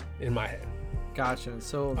balance in my head. Gotcha.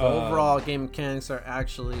 So the overall game mechanics are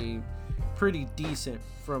actually pretty decent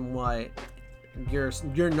from what you're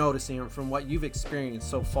noticing and from what you've experienced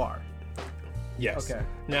so far. Yes. Okay.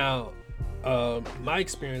 Now, my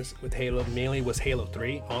experience with Halo mainly was Halo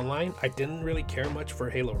 3 online. I didn't really care much for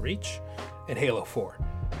Halo Reach and Halo 4.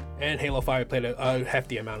 And Halo 5, I played a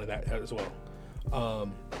hefty amount of that as well.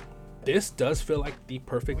 This does feel like the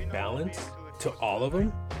perfect balance to all of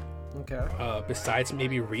them. Okay. Besides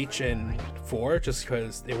maybe Reach and 4, just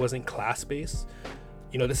because it wasn't class based.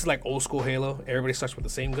 You know, this is like old school Halo. Everybody starts with the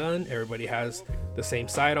same gun. Everybody has the same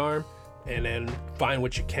sidearm, and then find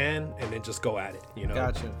what you can, and then just go at it. You know,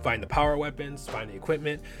 Gotcha. Find the power weapons, find the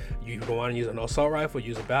equipment. You don't want to use an assault rifle,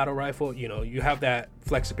 use a battle rifle. You know, you have that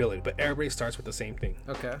flexibility, but everybody starts with the same thing.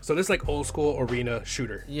 Okay. So this is like old school arena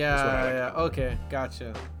shooter. Yeah. Okay.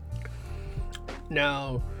 Gotcha.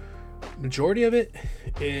 Now, majority of it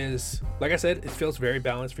is, like I said, it feels very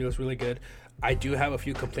balanced, feels really good. I do have a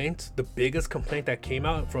few complaints. The biggest complaint that came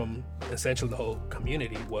out from essentially the whole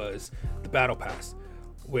community was the battle pass,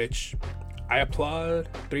 which I applaud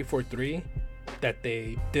 343 that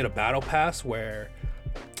they did a battle pass where,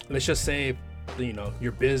 let's just say, you know,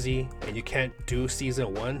 you're busy and you can't do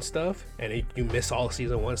season 1 stuff, and you miss all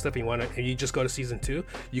season 1 stuff, and you just go to season 2,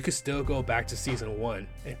 you could still go back to season 1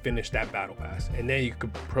 and finish that battle pass, and then you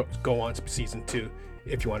could go on to season 2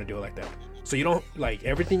 if you want to do it like that. So you don't, like,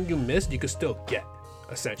 everything you missed you could still get,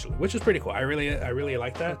 essentially, which is pretty cool. I really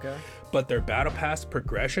like that. Okay. But their battle pass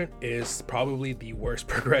progression is probably the worst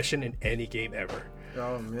progression in any game ever.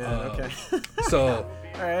 Oh man. Okay. So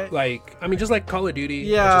All right. like, I mean, just like Call of Duty.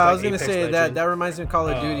 Yeah, like I was gonna Apex say Legends. that reminds me of Call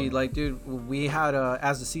of Duty. Like, dude, we had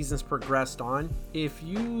as the seasons progressed on, if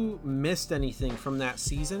you missed anything from that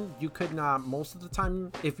season, you could not, most of the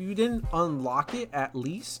time, if you didn't unlock it at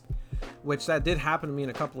least, which that did happen to me in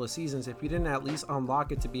a couple of seasons, if you didn't at least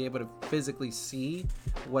unlock it to be able to physically see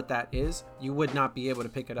what that is, you would not be able to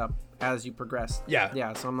pick it up as you progressed.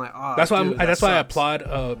 Yeah. So I'm like, oh, That's why dude, that's that why I sucks.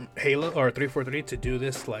 applaud Halo or 343 to do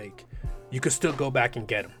this. Like, you could still go back and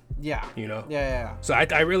get them. Yeah. You know. Yeah. So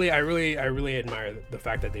I really admire the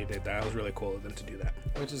fact that they did that. It was really cool of them to do that.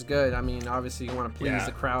 Which is good. I mean, obviously you want to please Yeah.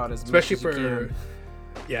 the crowd as Especially much as you for can.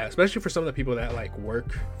 yeah, especially for some of the people that like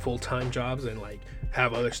work full-time jobs and like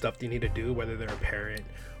have other stuff they need to do, whether they're a parent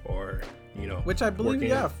or, you know, Which I believe, working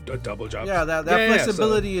yeah. a double job. Yeah, that Yeah,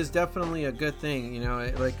 flexibility is definitely a good thing. You know,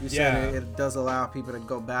 like you said, Yeah. it does allow people to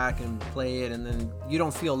go back and play it, and then you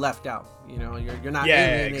don't feel left out. You know, you're not Yeah,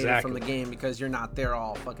 alienated exactly. from the game because you're not there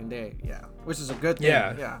all fucking day. Yeah, which is a good thing.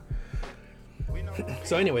 Yeah.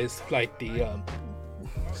 So anyways, like the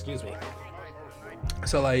excuse me.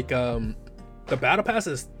 So like the battle pass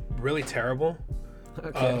is really terrible.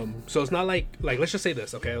 Okay. So it's not like let's just say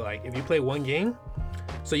this, okay? Like, if you play one game,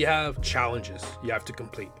 so you have challenges you have to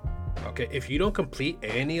complete. Okay, if you don't complete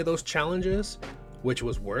any of those challenges, which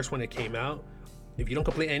was worse when it came out, if you don't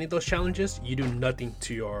complete any of those challenges, you do nothing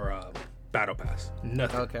to your battle pass.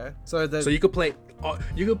 Nothing. Okay. So So you could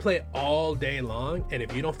play all day long, and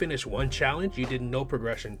if you don't finish one challenge, you did no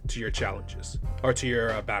progression to your challenges or to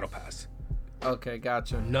your battle pass. okay,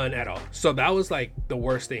 gotcha. None at all. So that was like the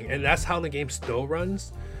worst thing, and that's how the game still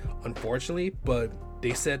runs, unfortunately. But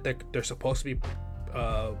they said that they're supposed to be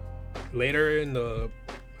later in the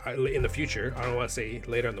future. I don't want to say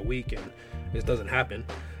later in the week, and this doesn't happen.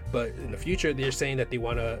 But in the future, they're saying that they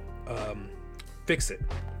want to fix it,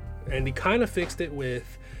 and they kind of fixed it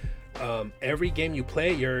with every game you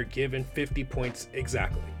play, you're given 50 points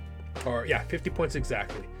exactly, 50 points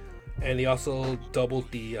exactly. And they also doubled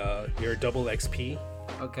the your double XP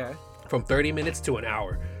Okay. from 30 minutes to an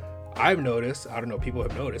hour. I've noticed, I don't know if people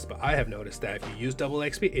have noticed, but I have noticed that if you use double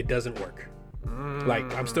XP, it doesn't work.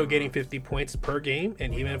 Like, I'm still getting 50 points per game,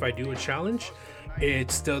 and even if I do a challenge,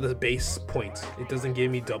 it's still the base points. It doesn't give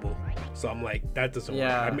me double. So I'm like, that doesn't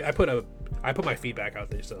work. I mean, I put my feedback out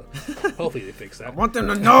there, so hopefully they fix that. I want them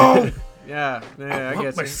to know. yeah, I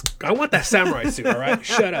guess. I want that samurai suit, all right?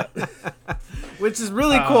 Shut up. Which is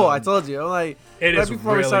really cool. I told you. I'm like, it right is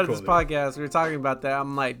before we really started cool, this dude. podcast, we were talking about that.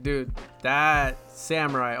 I'm like, dude, that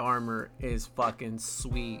samurai armor is fucking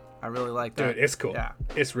sweet. I really like that. Dude, it's cool. Yeah.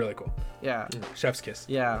 It's really cool. Yeah. Chef's kiss.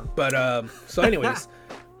 Yeah. But so anyways,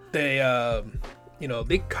 they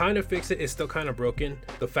they kind of fix it. It's still kind of broken.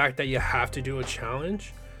 The fact that you have to do a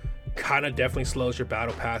challenge kind of definitely slows your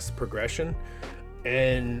battle pass progression.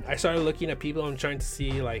 And I started looking at people. I'm trying to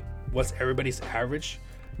see like what's everybody's average.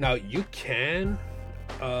 Now you can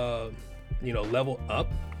level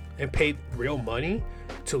up and pay real money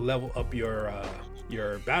to level up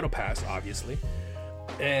your battle pass, obviously.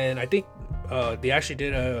 And I think they actually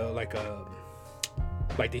did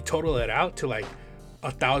they total it out to like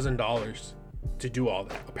 $1,000 to do all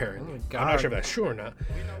that, apparently. Oh my God. I'm not sure if that's true or not,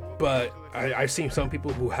 but I've seen some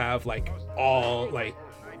people who have like all like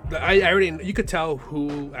I already, you could tell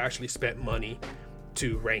who actually spent money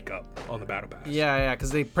to rank up on the battle pass. Yeah,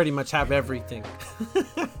 because they pretty much have everything.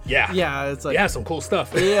 Yeah, it's like, yeah, some cool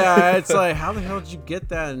stuff. yeah, it's like, how the hell did you get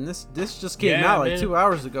that? And this just came Yeah, out like man. 2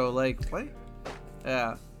 hours ago. Like, what?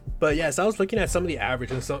 Yeah. But yes, I was looking at some of the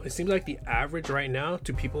average, and so it seems like the average right now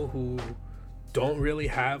to people who don't really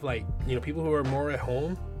have like, you know, people who are more at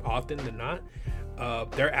home often than not,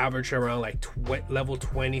 they're average around like level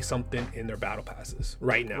 20 something in their battle passes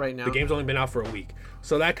right now. Right now. The game's only been out for a week,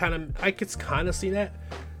 so that kind of, I could kind of see that.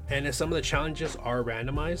 And then some of the challenges are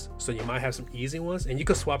randomized, so you might have some easy ones, and you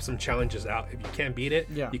could swap some challenges out. If you can't beat it,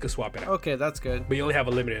 Yeah. you could swap it out. Okay, that's good. But you only have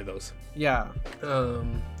a limited of those. Yeah.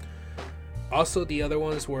 Also, the other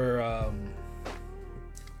ones were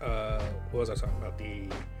what was I talking about?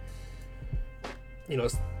 You know,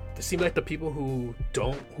 it seemed like the people who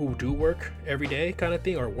do work every day kind of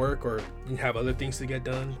thing, or work, or have other things to get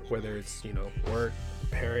done, whether it's, you know, work,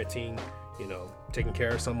 parenting, you know, taking care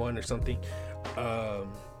of someone or something.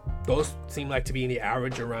 Those seem like to be in the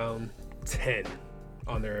average around 10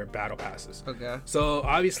 on their battle passes. Okay. So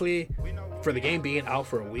obviously, for the game being out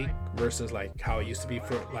for a week versus like how it used to be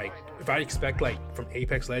for, like, if I expect like from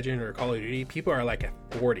Apex Legend or Call of Duty, people are like at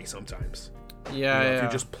 40 sometimes. Yeah, You know, yeah. if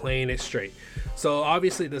you're just playing it straight. So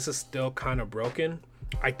obviously this is still kind of broken.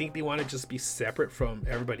 I think they want to just be separate from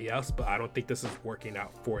everybody else, but I don't think this is working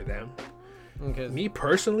out for them. Okay. Me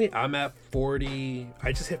personally, I'm at 40.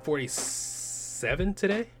 I just hit 47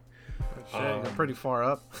 today. Shit, you're pretty far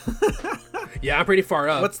up. Yeah, I'm pretty far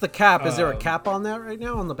up. What's the cap? Is there a cap on that right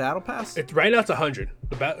now on the battle pass? It's right now. It's 100.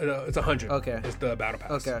 It's 100. Okay. It's the battle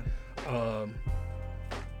pass. Okay.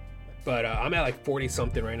 But I'm at like 40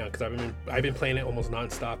 something right now because I've been playing it almost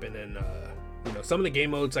nonstop, and then you know, some of the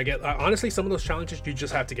game modes I get, honestly, some of those challenges you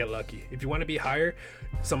just have to get lucky. If you want to be higher,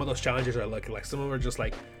 some of those challenges are lucky. Like some of them are just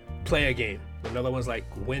like play a game. Another one's like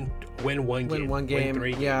win one game, Win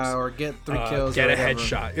 3 games. Or get 3 kills. get or a whatever.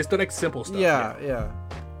 headshot. It's the like simple stuff. Yeah.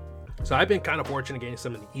 So I've been kind of fortunate getting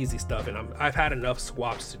some of the easy stuff, and I've had enough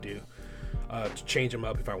swaps to do to change them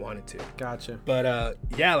up if I wanted to. Gotcha. But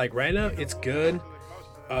yeah, like right now it's good.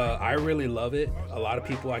 I really love it. A lot of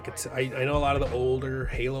people I know a lot of the older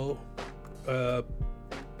Halo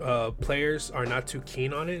players are not too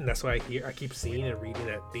keen on it, and that's why I keep seeing and reading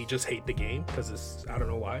that they just hate the game because I don't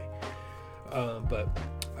know why. But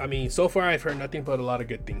I mean, so far I've heard nothing but a lot of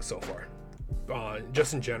good things so far.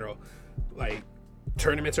 Just in general, like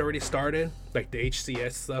tournaments already started, like the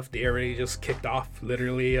HCS stuff. They already just kicked off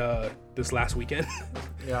literally this last weekend.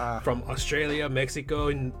 Yeah. From Australia, Mexico,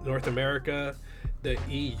 and North America, the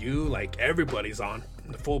EU, like everybody's on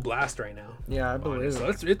the full blast right now. Yeah, I believe So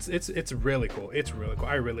it. it's really cool. It's really cool.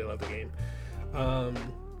 I really love the game.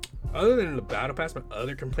 Other than the battle pass, my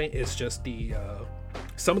other complaint is just the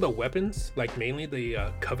some of the weapons, like mainly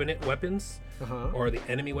the Covenant weapons or the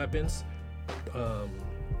enemy weapons.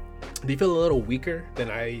 They feel a little weaker than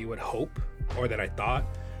I would hope or that I thought.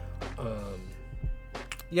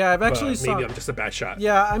 Yeah, I've actually But maybe I'm just a bad shot.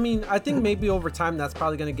 Yeah, I mean, I think maybe over time that's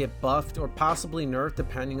probably going to get buffed or possibly nerfed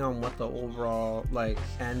depending on what the overall like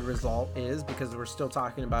end result is, because we're still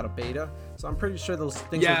talking about a beta. So I'm pretty sure those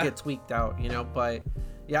things will get tweaked out, you know. But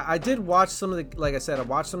yeah, I did watch some of the, like I said, I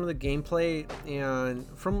watched some of the gameplay, and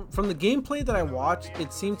from the gameplay that I watched,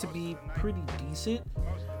 it seemed to be pretty decent.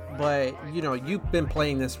 But you know, you've been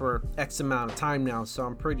playing this for X amount of time now, so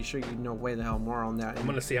I'm pretty sure you know way the hell more on that. I'm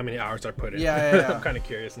gonna see how many hours I put in. Yeah. I'm kind of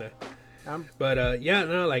curious now. But yeah,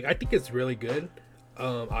 no, like I think it's really good.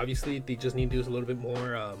 Obviously, they just need to do a little bit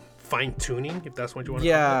more fine tuning, if that's what you want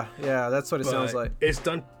to call it. Yeah, that's what it sounds like. It's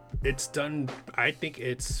done. I think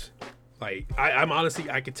it's like I'm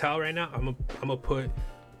honestly, I could tell right now. I'm gonna put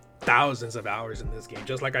thousands of hours in this game,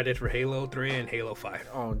 just like I did for Halo 3 and Halo 5.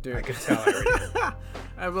 Oh, dude, I could tell already.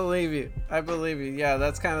 I believe you. Yeah,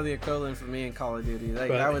 that's kind of the equivalent for me in Call of Duty.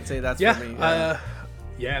 Like, I would say that's yeah, for me.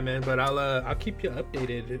 yeah, man. But I'll keep you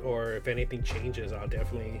updated, or if anything changes, I'll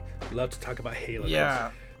definitely love to talk about Halo.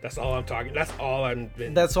 Yeah. That's all I'm talking. That's all I've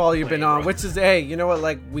been. That's all you've been on, bro. which is, hey, you know what?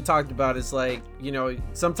 Like we talked about, is like, you know,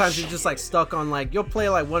 sometimes you're just like stuck on, like, you'll play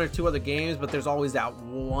like 1 or 2 other games, but there's always that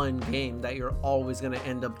one game that you're always gonna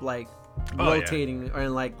end up like rotating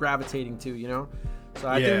and like gravitating to, you know. So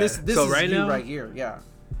I think this So is right you now- right here. Yeah.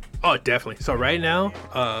 Oh, definitely. So right now,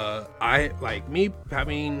 I like me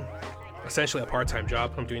having essentially a part-time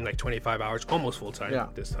job. I'm doing like 25 hours, almost full-time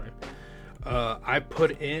this time. I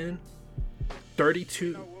put in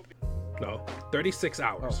 36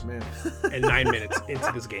 hours Oh man. and 9 minutes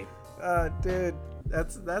into this game. Dude,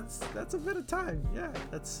 that's a bit of time. Yeah,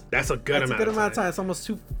 that's a good amount of time. It's almost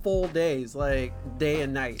 2 full days, like day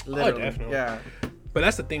and night, literally. definitely. Yeah. But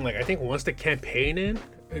that's the thing. Like, I think once the campaign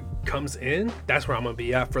comes in, that's where I'm gonna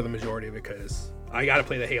be at for the majority, because I gotta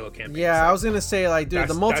play the Halo campaign. Yeah, so I was gonna say, like, dude,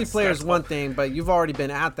 the multiplayer that's is one thing, but you've already been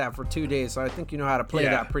at that for 2 days, so I think you know how to play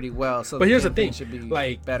that pretty well. So but here's the campaign thing, should be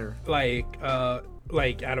like better. Like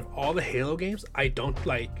like out of all the Halo games, I don't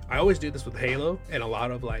like. I always do this with Halo and a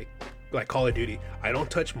lot of like Call of Duty. I don't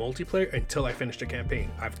touch multiplayer until I finish the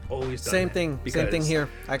campaign. I've always done Same that thing. Same thing here.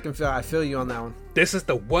 I feel you on that one. This is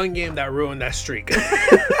the one game that ruined that streak.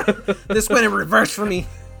 This went in reverse for me.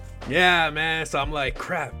 Yeah, man. So I'm like,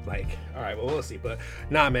 crap. Like, all right, well, we'll see. But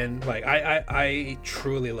nah, man. Like, I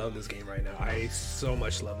truly love this game right now. I so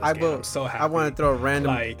much love this game. I'm so happy. I want to throw a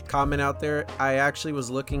random comment out there. I actually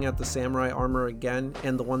was looking at the samurai armor again,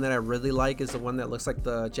 and the one that I really like is the one that looks like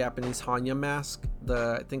the Japanese Hannya mask.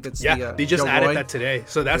 I think it's they just Yoroi. Added that today.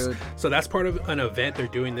 So that's part of an event they're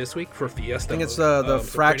doing this week for Fiesta. I think it's the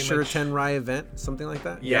Fracture Tenrai event, something like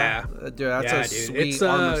that. Yeah. Dude, that's a sweet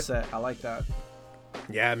armor set. I like that.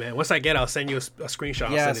 Yeah, man. Once I get it, I'll send you a screenshot.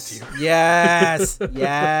 I'll send it to you. Yes.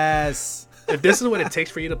 Yes. If this is what it takes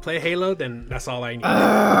for you to play Halo, then that's all I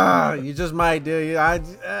need. You just might do. I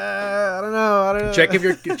don't know. Check if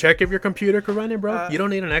your computer can run it, bro. You don't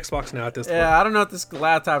need an Xbox now at this point. Yeah, I don't know if this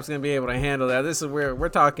laptop's gonna be able to handle that. This is where we're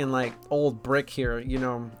talking like old brick here. You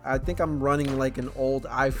know, I think I'm running like an old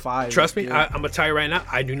i5. Trust me, I'm gonna tell you right now.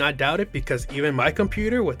 I do not doubt it because even my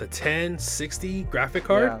computer with a 1060 graphic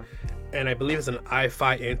card. Yeah. And I believe it's an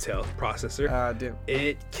i5 Intel processor. Dude.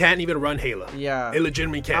 It can't even run Halo. Yeah. It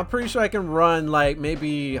legitimately can't. I'm pretty sure I can run like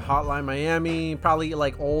maybe Hotline Miami, probably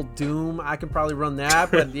like old Doom. I can probably run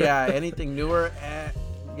that, but yeah, anything newer,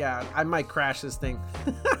 yeah, I might crash this thing.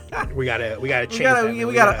 we gotta change.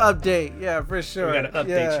 We gotta update. Yeah, for sure. We gotta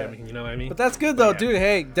update Jimmy. You know what I mean? But that's good though, dude.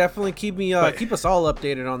 Hey, definitely keep us all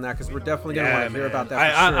updated on that because we're definitely gonna want to hear about that.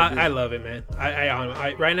 I love it, man.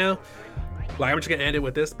 I right now. Like, I'm just gonna end it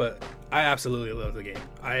with this, but I absolutely love the game.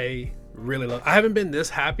 I haven't been this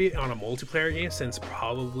happy on a multiplayer game since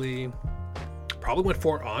probably when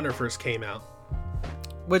Fort Honor first came out.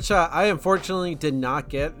 Which I unfortunately did not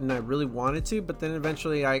get, and I really wanted to, but then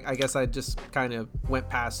eventually I guess I just kind of went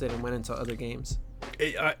past it and went into other games.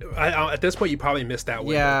 At this point, you probably missed that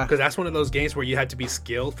window. Yeah. Because that's one of those games where you had to be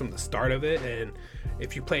skilled from the start of it, and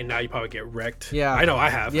if you play it now, you probably get wrecked. Yeah. I know I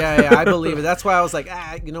have. Yeah, I believe it. That's why I was like,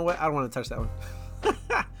 you know what? I don't want to touch that one.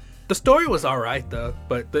 The story was all right, though,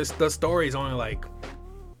 but the story is only like,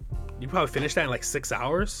 you probably finished that in like 6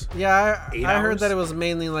 hours? Yeah, I heard that it was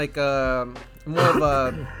mainly like more of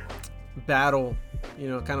a battle,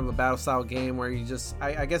 kind of a battle style game where you just,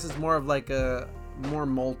 I guess it's more of like a more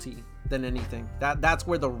multi than anything. That's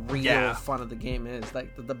where the real fun of the game is.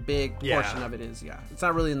 Like the big portion of it is. Yeah, it's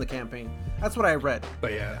not really in the campaign. That's what I read.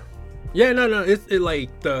 But no. It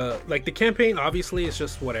like the campaign. Obviously, it's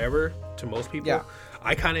just whatever to most people. Yeah.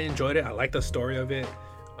 I kind of enjoyed it. I like the story of it.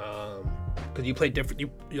 Because you play different.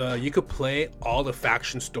 You could play all the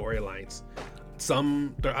faction storylines. I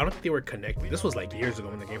don't think they were connected. This was like years ago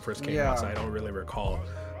when the game first came out, so I don't really recall.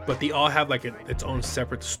 But they all have like its own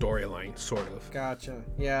separate storyline, sort of. Gotcha.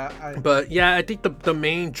 Yeah. I think the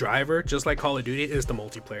main driver, just like Call of Duty, is the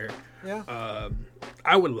multiplayer. Yeah.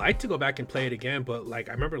 I would like to go back and play it again, but like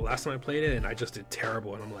I remember the last time I played it and I just did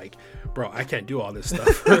terrible, and I'm like, bro, I can't do all this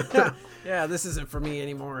stuff. Yeah, this isn't for me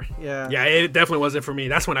anymore. Yeah. Yeah, it definitely wasn't for me.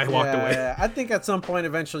 That's when I walked away. Yeah. I think at some point,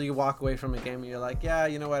 eventually, you walk away from a game and you're like, yeah,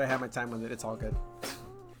 you know what? I had my time with it. It's all good.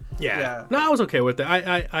 Yeah. No, I was okay with it.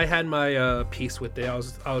 I had my peace with it. I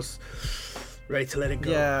was ready to let it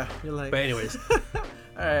go. Yeah, you're like. But anyways.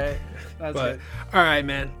 All right. That's good. All right,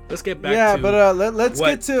 man. Let's get back to. Yeah, but let's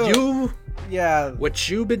get to you. Yeah. What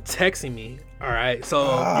you've been texting me. All right.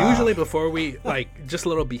 So usually before we just a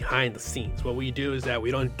little behind the scenes, what we do is that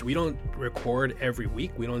we don't record every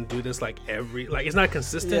week. We don't do this it's not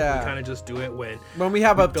consistent. Yeah. We kind of just do it when we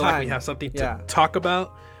have feel like we have something to talk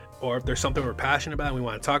about. Or if there's something we're passionate about and we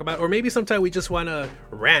want to talk about, or maybe sometimes we just want to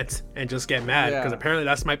rant and just get mad because apparently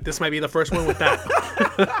this might be the first one with that.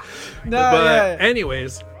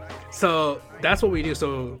 Anyways, so that's what we do.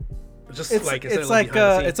 So just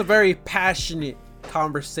it's a very passionate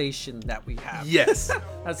conversation that we have. Yes,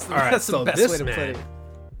 that's the best way to put it.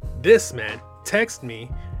 This man texted me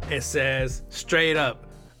and says straight up,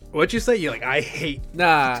 "What'd you say? You're like, I hate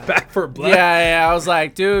Back 4 Blood." Yeah. I was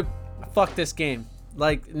like, dude, fuck this game.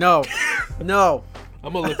 Like, no. I'm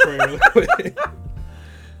gonna look for it real quick.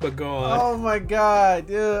 But go on. Oh my god,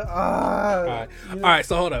 dude. All right.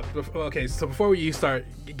 So hold up. Okay, so before you start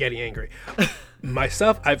getting angry,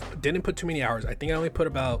 myself, I didn't put too many hours. I think I only put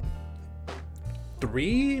about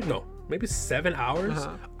maybe 7 hours.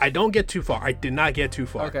 Uh-huh. I don't get too far. I did not get too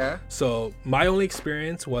far. Okay. So my only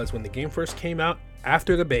experience was when the game first came out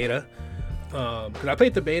after the beta. Because I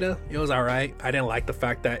played the beta, it was all right. I didn't like the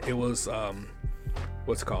fact that it was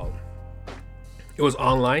what's it called? It was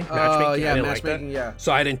online matchmaking. I didn't like that. Yeah.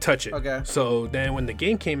 So I didn't touch it. Okay. So then when the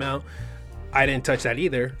game came out, I didn't touch that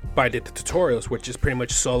either, but I did the tutorials, which is pretty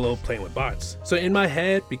much solo playing with bots. So in my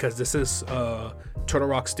head, because this is Turtle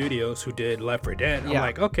Rock Studios who did Left 4 Dead, I'm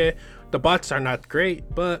like, okay, the bots are not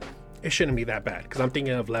great, but it shouldn't be that bad, because I'm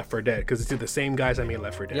thinking of Left 4 Dead, because it's the same guys that made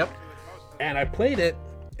Left 4 Dead. Yep. And I played it,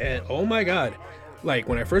 and oh my god, like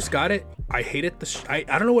when I first got it, I hated I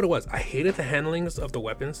don't know what it was. I hated the handlings of the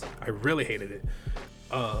weapons. I really hated it.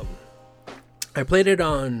 I played it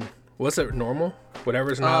on, what's it, normal?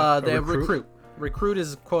 Whatever's not the recruit. Recruit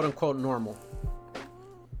is quote unquote normal.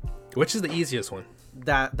 Which is the easiest one?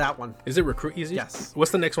 That one. Is it recruit easy? Yes.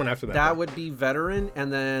 What's the next one after that? That would be veteran,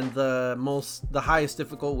 and then the highest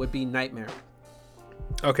difficult would be nightmare.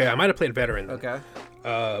 Okay, I might have played veteran then. Okay.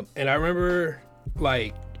 And I remember,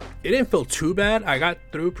 like, it didn't feel too bad. I got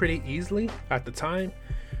through pretty easily at the time,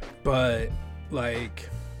 but like,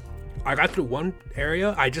 I got through one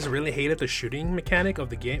area. I just really hated the shooting mechanic of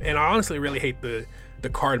the game, and I honestly really hate the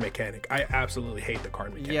card mechanic. I absolutely hate the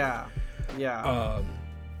card mechanic. Yeah.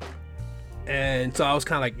 And so I was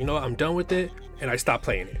kind of like, you know what, I'm done with it, and I stopped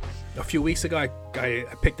playing it. A few weeks ago, I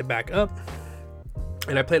picked it back up,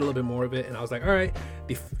 and I played a little bit more of it, and I was like, all right,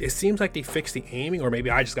 it seems like they fixed the aiming, or maybe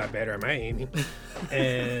I just got better at my aiming.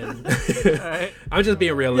 And right. I'm just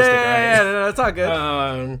being realistic. Yeah, no, it's all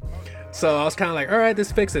good. So I was kind of like, all right,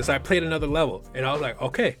 this fixed it. So I played another level, and I was like,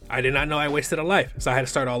 okay, I did not know I wasted a life. So I had to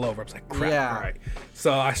start all over. I was like, crap, yeah. All right.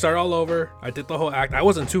 So I started all over. I did the whole act. I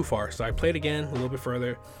wasn't too far, so I played again a little bit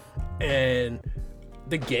further. And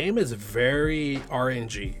the game is very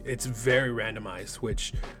RNG. It's very randomized,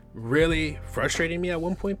 which really frustrated me at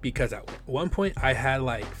one point, because at one point I had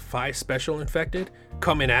like 5 special infected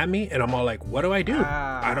coming at me, and I'm all like, what do I do?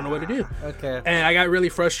 I don't know what to do. Okay. And I got really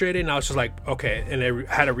frustrated, and I was just like, okay, and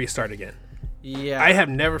I had to restart again. Yeah. I have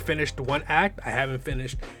never finished one act. I haven't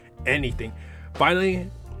finished anything. Finally,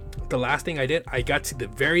 the last thing I did, I got to the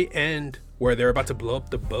very end where they're about to blow up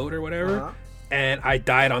the boat or whatever, and I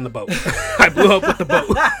died on the boat. I blew up with the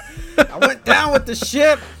boat. I went down with the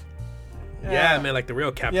ship. Yeah, man, like the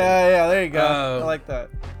real captain. Yeah, there you go. I like that.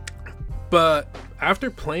 But after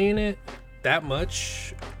playing it that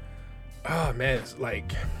much, oh man, it's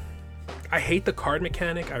like, I hate the card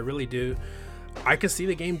mechanic. I really do. I can see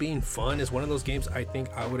the game being fun. It's one of those games I think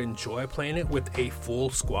I would enjoy playing it with a full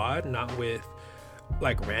squad, not with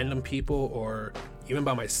like random people or even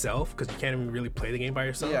by myself, because you can't even really play the game by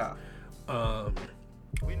yourself. Yeah.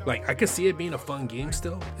 Like, I could see it being a fun game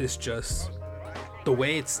still. It's just the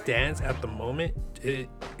way it stands at the moment,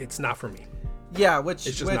 it's not for me. Yeah, which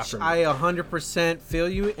I 100% feel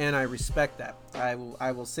you, and I respect that.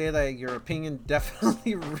 I will say that your opinion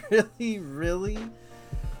definitely really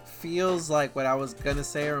feels like what I was gonna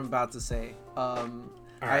say or I'm about to say.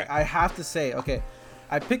 Right. I have to say, okay,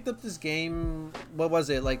 I picked up this game, what was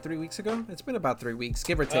it, like 3 weeks ago? It's been about 3 weeks,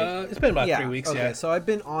 give or take. It's been about 3 weeks, okay. Yeah. So I've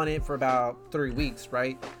been on it for about 3 weeks,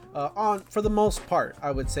 right? For the most part,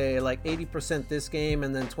 I would say like 80% this game,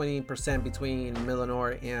 and then 20% between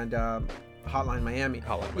Millenor and Hotline Miami.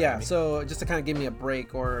 Yeah, so just to kind of give me a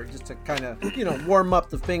break, or just to kind of, warm up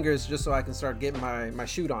the fingers, just so I can start getting my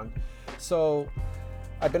shoot on. So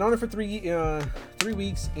I've been on it for 3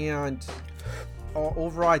 weeks, and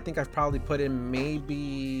overall I think I've probably put in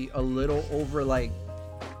maybe a little over like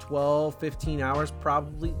 12-15 hours,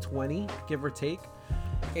 probably 20, give or take.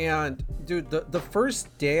 And dude, the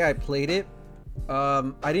first day I played it,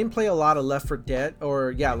 I didn't play a lot of Left 4 Dead,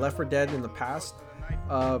 Left 4 Dead in the past.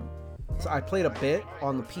 So I played a bit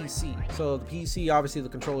on the PC. So the PC, obviously the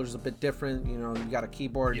controller is a bit different. You got a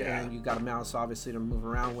keyboard and you got a mouse, obviously, to move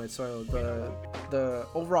around with. So the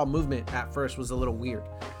overall movement at first was a little weird.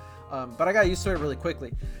 But I got used to it really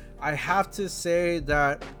quickly. I have to say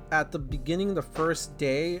that at the beginning, the first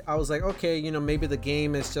day, I was like, okay, maybe the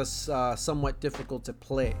game is just somewhat difficult to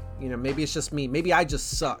play. Maybe it's just me. Maybe I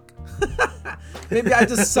just suck. Maybe I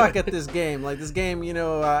just suck at this game. Like, this game,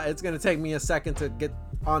 it's going to take me a second to get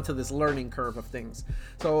onto this learning curve of things.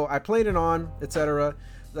 So I played it on, etc.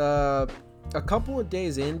 A couple of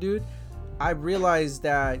days in, dude, I realized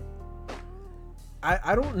that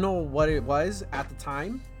I don't know what it was at the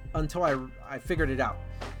time until I figured it out.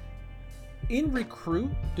 In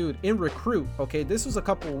Recruit, okay, this was a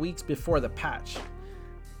couple of weeks before the patch.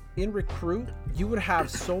 In Recruit, you would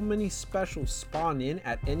have so many specials spawn in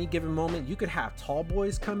at any given moment. You could have tall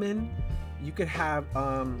boys come in. You could have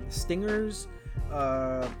stingers.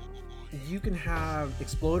 You can have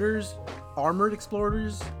exploders, armored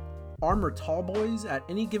exploders, armored tall boys at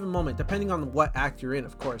any given moment, depending on what act you're in,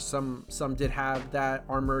 of course. Some did have that,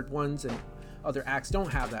 armored ones, and other acts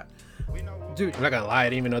don't have that. dude. I'm not gonna lie, I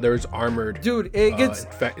didn't even know there was armored. Dude, it gets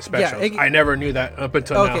specials. I never knew that up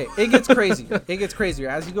until now. Okay, it gets crazy. It gets crazier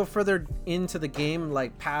as you go further into the game,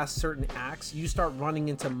 like past certain acts. You start running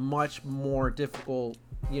into much more difficult,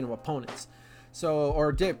 opponents. So,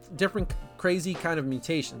 or different crazy kind of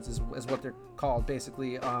mutations is what they're called,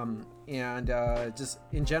 basically. And just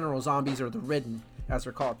in general, zombies are the ridden, as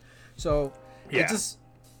they're called. So, it just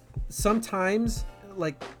sometimes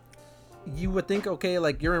like. You would think, okay,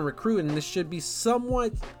 like you're in recruit and this should be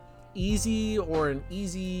somewhat easy or an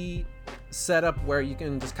easy setup where you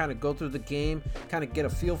can just kind of go through the game, kind of get a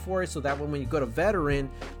feel for it, so that when you go to veteran,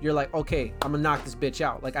 you're like, okay, I'm gonna knock this bitch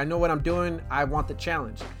out. Like, I know what I'm doing. I want the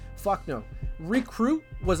challenge. Fuck no. Recruit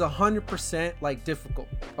was 100% like difficult,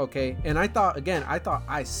 okay? And I thought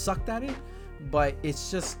I sucked at it, but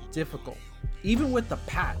it's just difficult. Even with the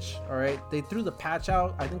patch, all right? They threw the patch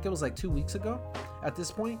out, I think it was like 2 weeks ago at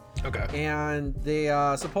this point. Okay. And they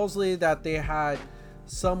supposedly that they had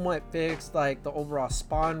somewhat fixed like the overall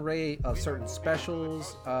spawn rate of certain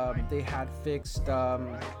specials. They had fixed,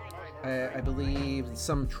 I believe,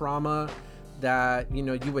 some trauma that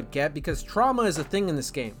you would get, because trauma is a thing in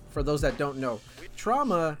this game. For those that don't know,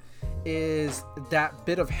 trauma is that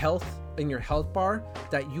bit of health in your health bar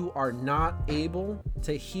that you are not able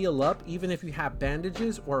to heal up, even if you have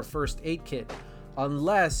bandages or a first aid kit,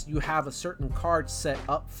 unless you have a certain card set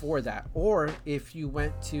up for that, or if you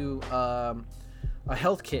went to a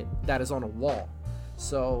health kit that is on a wall.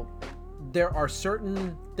 So there are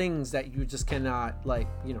certain things that you just cannot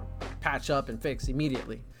patch up and fix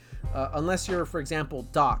immediately, unless you're, for example,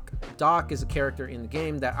 Doc. Doc is a character in the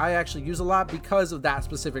game that I actually use a lot because of that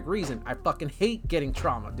specific reason. I fucking hate getting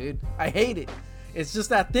trauma, dude. I hate it. It's just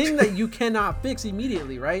that thing that you cannot fix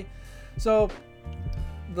immediately, right? So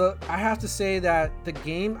I have to say that the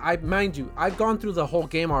game, mind you, I've gone through the whole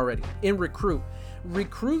game already in Recruit.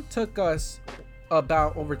 Recruit took us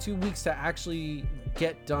about over 2 weeks to actually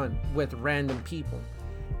get done with random people.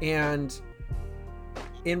 And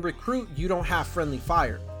in Recruit, you don't have friendly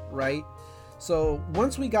fire, right? So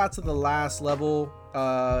once we got to the last level,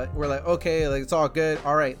 we're like, okay, like it's all good.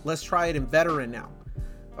 All right, let's try it in Veteran now.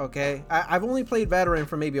 Okay, I've only played Veteran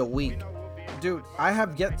for maybe a week. Dude, I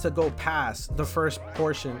have yet to go past the first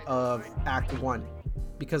portion of Act 1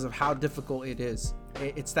 because of how difficult it is.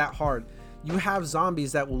 It's that hard. You have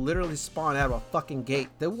zombies that will literally spawn out of a fucking gate.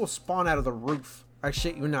 They will spawn out of the roof. I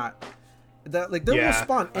shit you not. They will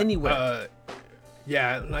spawn anywhere.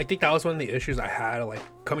 Yeah, I think that was one of the issues I had, like,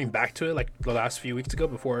 coming back to it, like, the last few weeks ago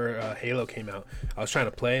before Halo came out. I was trying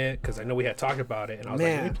to play it because I know we had talked about it, and I was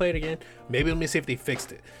like, let me play it again. Maybe let me see if they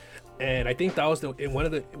fixed it. And I think that was one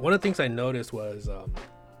of the things I noticed was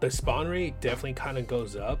the spawn rate definitely kind of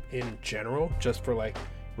goes up in general, just for like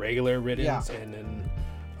regular riddens and then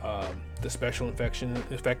the special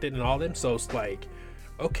infected and all them. So it's like,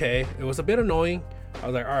 okay, it was a bit annoying. I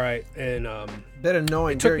was like, all right, and bit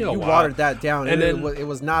annoying. It took me a while. Watered that down, and then it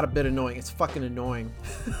was not a bit annoying. It's fucking annoying.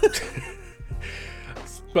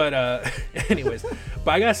 But anyways,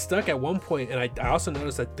 but I got stuck at one point, and I also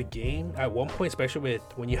noticed that the game at one point, especially with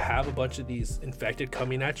when you have a bunch of these infected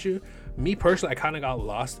coming at you, me personally, I kind of got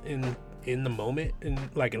lost in the moment, and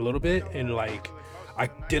like a little bit, and like I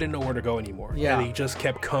didn't know where to go anymore. Yeah, and he just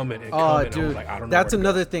kept coming and coming. Dude, and I was like, I don't know. That's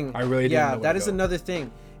another thing. I really didn't know that is another thing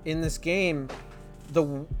in this game.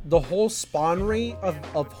 The whole spawn rate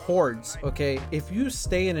of hordes. Okay, if you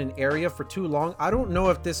stay in an area for too long, I don't know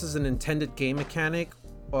if this is an intended game mechanic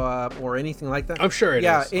or anything like that. I'm sure it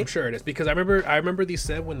is. I'm sure it is, because I remember they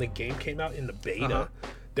said when the game came out in the beta,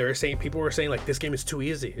 they were saying, people were saying like, this game is too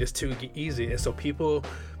easy. It's too easy, and so people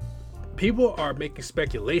are making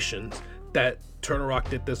speculations that Turtle Rock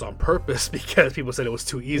did this on purpose because people said it was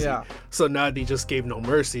too easy. Yeah. So now they just gave no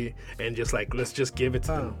mercy and just like, let's just give it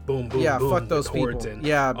to them. Boom, boom, yeah, boom. Fuck those people.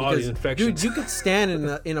 Yeah, because all these infections. Dude, you could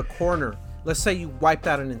stand in a corner. Let's say you wiped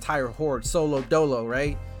out an entire horde, solo dolo,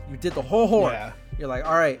 right? You did the whole horde. Yeah. You're like,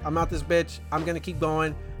 all right, I'm out this bitch. I'm gonna keep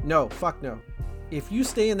going. No, fuck no. If you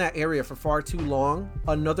stay in that area for far too long,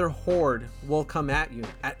 another horde will come at you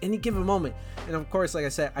at any given moment. And of course, like I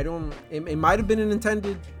said, it might have been an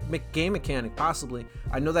intended game mechanic, possibly.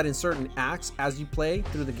 I know that in certain acts, as you play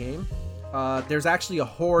through the game, there's actually a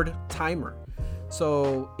horde timer.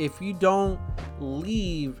 So if you don't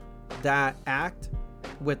leave that act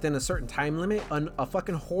within a certain time limit, a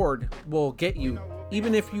fucking horde will get you.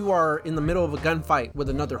 Even if you are in the middle of a gunfight with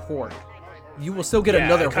another horde, you will still get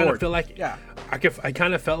another horde. I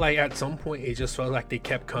kind of felt like at some point it just felt like they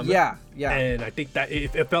kept coming. Yeah. And I think that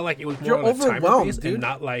it felt like it was more You're of a timer based dude. and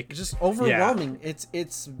not like just overwhelming. Yeah.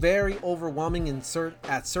 It's very overwhelming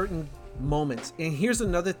at certain moments. And here's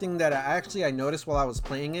another thing that I noticed while I was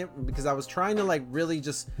playing it, because I was trying to like really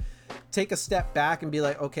just take a step back and be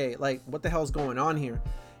like, okay, like what the hell's going on here?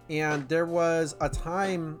 And there was a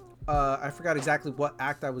time, I forgot exactly what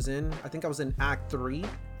act I was in. I think I was in Act 3,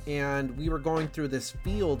 and we were going through this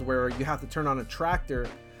field where you have to turn on a tractor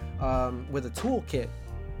with a toolkit,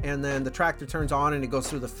 and then the tractor turns on and it goes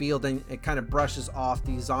through the field and it kind of brushes off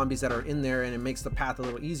these zombies that are in there, and it makes the path a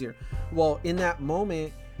little easier. Well, in that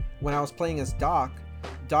moment when I was playing as Doc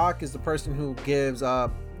is the person who gives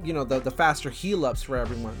you know, the faster heal ups for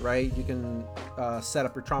everyone, right? You can set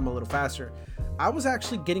up your trauma a little faster. I was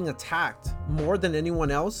actually getting attacked more than anyone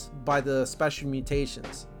else by the special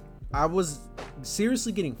mutations. I was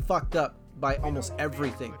seriously getting fucked up by almost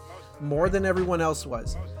everything, more than everyone else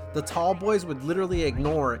was. The tall boys would literally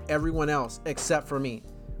ignore everyone else except for me,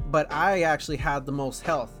 but I actually had the most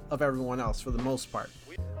health of everyone else for the most part,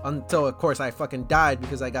 until of course I fucking died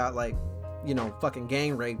because I got like, you know, fucking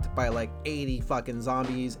gang raped by like 80 fucking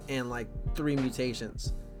zombies and like 3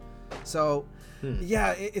 mutations. So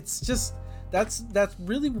yeah, it's just, that's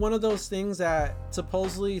really one of those things that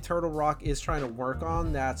supposedly Turtle Rock is trying to work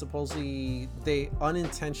on, that supposedly they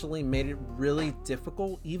unintentionally made it really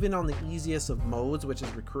difficult, even on the easiest of modes, which is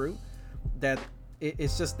recruit, that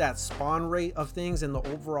it's just that spawn rate of things and the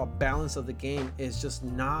overall balance of the game is just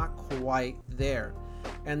not quite there.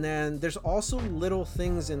 And then there's also little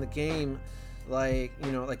things in the game, like,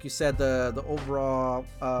 you know, like you said, the overall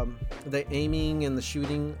the aiming and the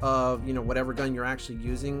shooting of, you know, whatever gun you're actually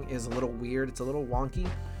using is a little weird. It's a little wonky.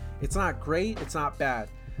 It's not great, it's not bad.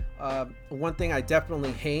 One thing I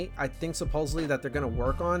definitely hate, I think supposedly that they're going to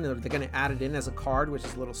work on, or they're going to add it in as a card, which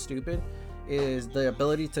is a little stupid, is the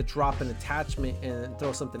ability to drop an attachment and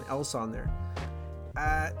throw something else on there.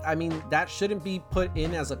 I mean, that shouldn't be put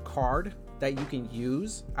in as a card that you can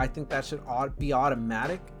use. I think that should be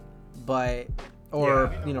automatic, but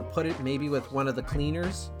you know, put it maybe with one of the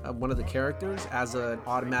cleaners, one of the characters, as an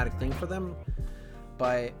automatic thing for them.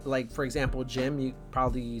 But like, for example, Jim, you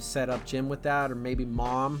probably set up Jim with that, or maybe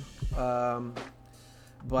Mom.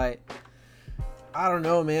 But I don't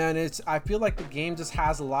know, man. I feel like the game just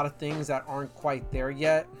has a lot of things that aren't quite there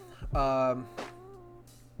yet. And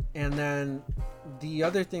then the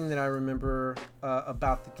other thing that I remember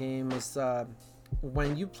about the game was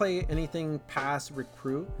when you play anything past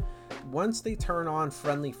recruit, once they turn on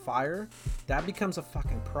friendly fire, that becomes a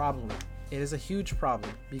fucking problem. It is a huge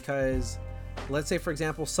problem, because let's say, for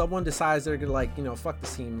example, someone decides they're gonna, like, you know, fuck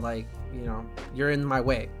this team, like, you know, you're in my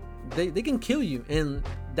way. They can kill you, and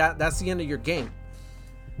that's the end of your game.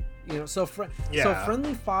 You know, so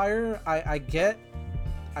friendly fire, I get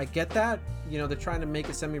that, you know, they're trying to make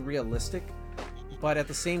it semi-realistic, but at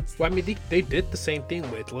the same I mean, they did the same thing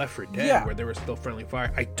with Left 4 Dead, where there was still friendly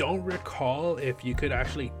fire. I don't recall if you could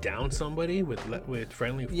actually down somebody with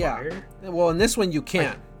friendly fire. Well, in this one you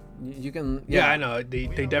can. You can. Yeah, I know. They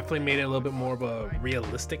definitely made it a little bit more of a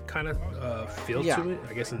realistic kind of feel to it,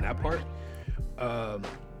 I guess, in that part.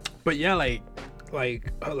 But yeah, like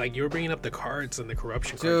you were bringing up the cards and the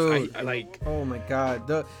corruption cards. Dude, I like. Oh my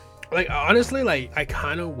god. Like, honestly, like, I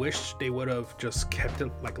kind of wish they would have just kept it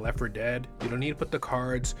like Left 4 Dead. You don't need to put the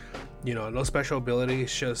cards, you know, no special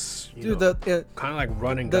abilities, just, you know, kind of like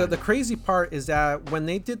running. The crazy part is that when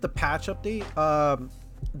they did the patch update,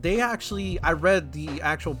 I read the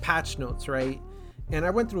actual patch notes, right? And I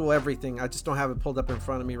went through everything. I just don't have it pulled up in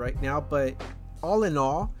front of me right now. But all in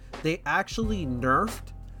all, they actually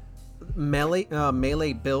nerfed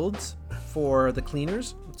melee builds for the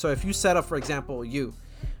cleaners. So if you set up, for example, you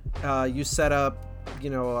set up, you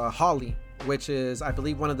know, Holly, which is, I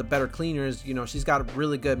believe, one of the better cleaners. You know, she's got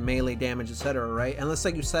really good melee damage, etc., right? And let's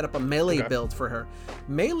say you set up a melee build for her.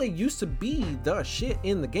 Melee used to be the shit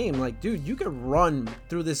in the game. Like, dude, you could run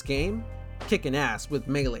through this game kicking ass with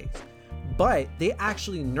melee. But they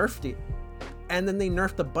actually nerfed it. And then they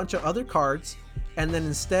nerfed a bunch of other cards. And then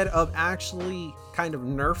instead of actually kind of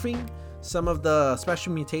nerfing some of the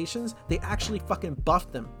special mutations, they actually fucking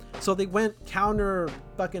buffed them. So they went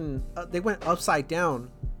they went upside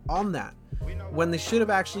down on that. When they should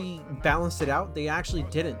have actually balanced it out, they actually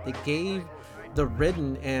didn't. They gave the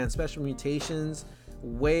Ridden and special mutations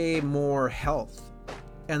way more health,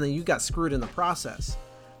 and then you got screwed in the process.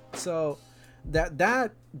 So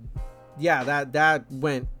that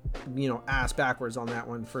went, you know, ass backwards on that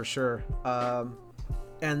one for sure.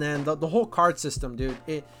 And then the whole card system, dude,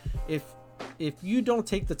 if you don't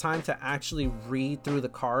take the time to actually read through the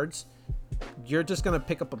cards, you're just going to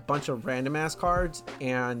pick up a bunch of random ass cards,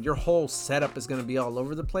 and your whole setup is going to be all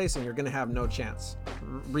over the place, and you're going to have no chance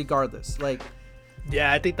regardless. Like,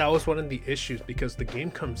 Yeah, I think that was one of the issues because the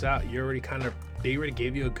game comes out, they already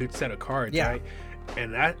gave you a good set of cards, Yeah. right?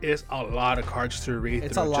 And that is a lot of cards to read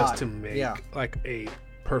It's through a lot. just to make Yeah. like a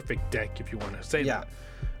perfect deck, if you want to say Yeah.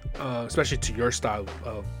 that. Especially to your style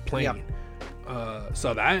of playing.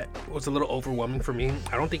 So that was a little overwhelming for me.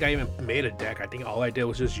 I don't think I even made a deck. I think all I did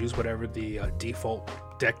was just use whatever the default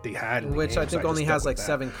deck they had. In the Which game, I think so only just dealt has like with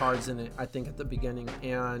that. 7 cards in it, I think, at the beginning.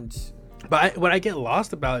 And But what I get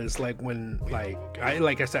lost about is like when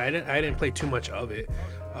like I said, I didn't play too much of it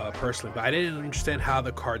personally, but I didn't understand how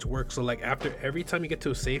the cards work. So like after every time you get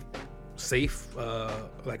to a safe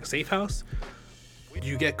like a safe house, do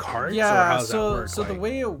you get cards? Or yeah, how does that so work? so the Like-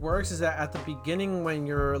 way it works is that at the beginning, when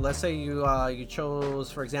you're, let's say you chose,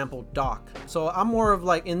 for example, Doc. So I'm more of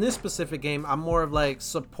like, in this specific game, I'm more of like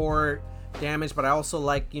support damage, but I also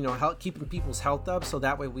like, help keeping people's health up, so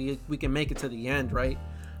that way we can make it to the end, right?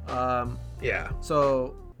 yeah.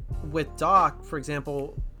 So with Doc, for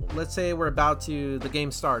example, let's say the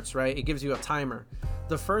game starts, right? It gives you a timer.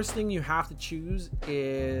 The first thing you have to choose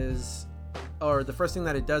the first thing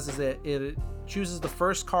that it does is it chooses the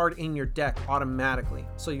first card in your deck automatically.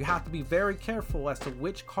 So you have to be very careful as to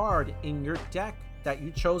which card in your deck that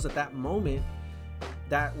you chose at that moment.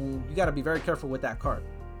 That you got to be very careful with that card.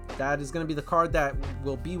 That is going to be the card that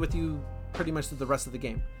will be with you pretty much through the rest of the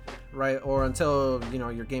game, right? Or until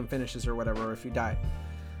your game finishes or whatever, or if you die.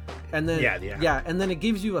 And then and then it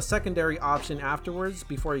gives you a secondary option afterwards,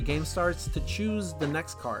 before your game starts, to choose the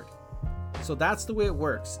next card. So that's the way it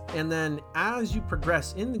works. And then as you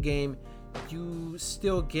progress in the game, you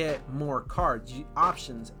still get more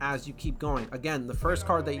options as you keep going. Again, the first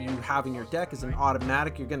card that you have in your deck is an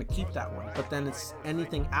automatic. You're going to keep that one. But then it's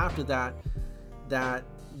anything after that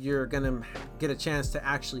you're going to get a chance to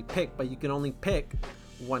actually pick. But you can only pick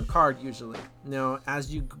one card usually. Now,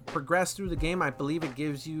 as you progress through the game, I believe it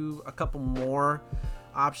gives you a couple more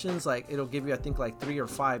options. Like it'll give you, I think, like 3 or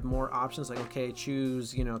 5 more options. Like, okay,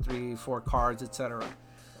 choose 3, 4 cards, etc.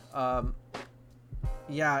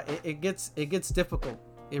 It gets difficult.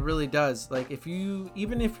 It really does. Like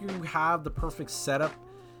even if you have the perfect setup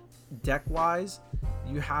deck wise,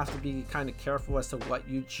 you have to be kind of careful as to what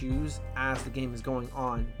you choose as the game is going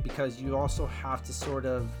on, because you also have to sort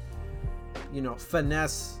of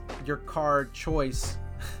finesse your card choice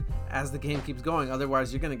as the game keeps going.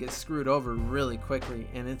 Otherwise, you're gonna get screwed over really quickly,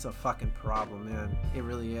 and it's a fucking problem, man. It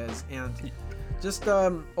really is. And just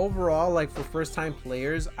overall, like for first time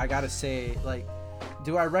players, I gotta say, like,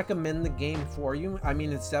 do I recommend the game for you? I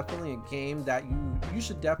mean, it's definitely a game that you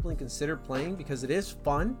should definitely consider playing, because it is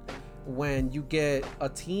fun when you get a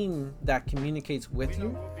team that communicates with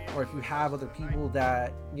you, or if you have other people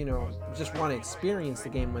that just want to experience the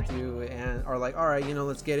game with you and are like, all right,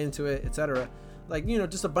 let's get into it, etc. Like,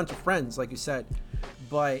 just a bunch of friends, like you said.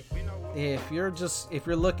 But if you're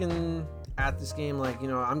looking at this game like,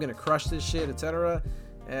 I'm gonna crush this shit, etc.,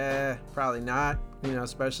 probably not.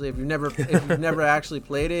 Especially if you've never actually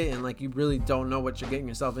played it, and like you really don't know what you're getting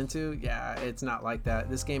yourself into. Yeah, it's not like that.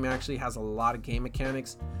 This game actually has a lot of game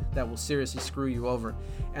mechanics that will seriously screw you over.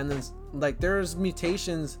 And then like there's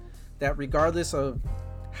mutations that, regardless of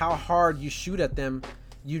how hard you shoot at them,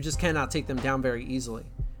 you just cannot take them down very easily.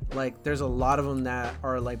 Like there's a lot of them that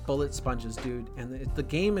are like bullet sponges, dude. And the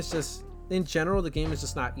game is just, in general, the game is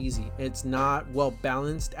just not easy. It's not well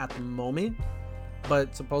balanced at the moment.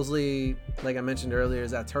 But supposedly, like I mentioned earlier,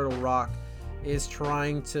 is that Turtle Rock is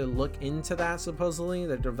trying to look into that. Supposedly,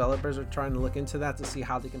 the developers are trying to look into that to see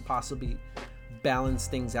how they can possibly balance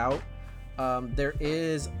things out. There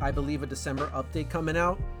is, I believe, a December update coming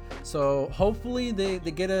out, so hopefully they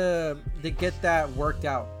get that worked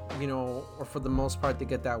out, or for the most part they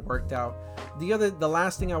get that worked out. The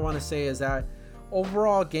last thing I want to say is that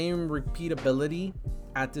overall game repeatability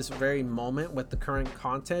at this very moment with the current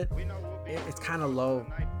content, it's kind of low.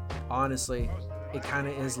 Honestly, it kind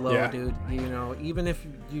of is low, dude. Even if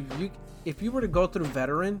you were to go through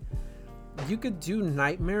veteran, you could do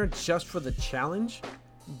Nightmare just for the challenge,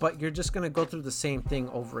 but you're just gonna go through the same thing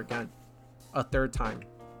over again a third time.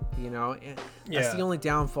 That's the only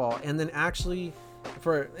downfall. And then actually,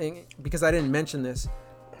 because I didn't mention this,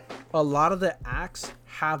 a lot of the acts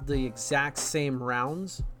have the exact same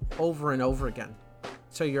rounds over and over again.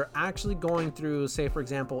 So you're actually going through, say for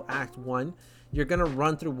example, Act 1, you're gonna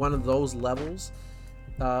run through one of those levels,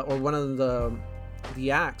 or one of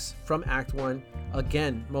the acts from Act 1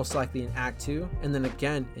 again, most likely in Act 2, and then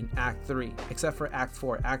again in Act 3, except for Act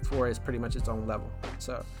 4. Act 4 is pretty much its own level,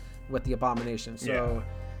 so with the Abomination. So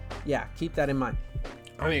yeah, keep that in mind.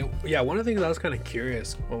 I mean, one of the things I was kind of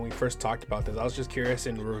curious when we first talked about this, I was just curious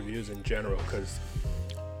in reviews in general, because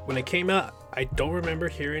when it came out, I don't remember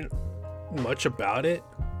hearing much about it.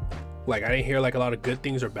 Like I didn't hear like a lot of good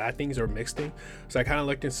things or bad things or mixed things. So I kind of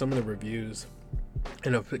looked at some of the reviews,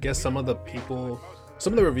 and I guess some of the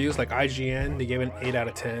reviews like IGN, they gave it an 8 out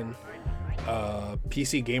of 10.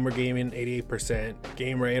 PC Gamer gave it an 88%.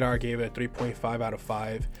 Game Radar gave it a 3.5 out of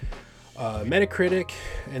 5. Metacritic,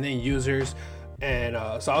 and then users. And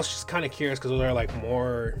so I was just kind of curious because those are like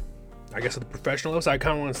more, I guess, at the professional level. So I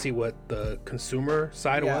kind of want to see what the consumer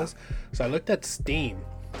side was. So I looked at Steam.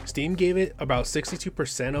 Steam gave it about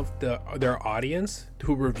 62% of their audience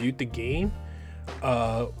who reviewed the game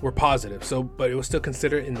were positive. So, but it was still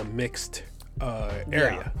considered in the mixed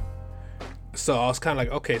area. So I was kind of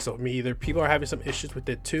like, okay, so either people are having some issues with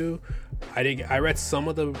it too. I read some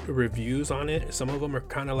of the reviews on it. Some of them are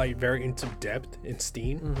kind of like very into depth in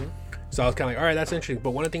Steam. So I was kind of like, all right, that's interesting.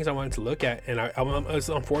 But one of the things I wanted to look at, and I was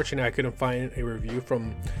unfortunate I couldn't find a review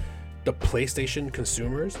from the PlayStation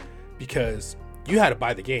consumers because you had to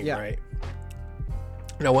buy the game, right?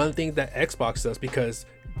 Now, one of the things that Xbox does, because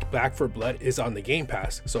Back 4 Blood is on the Game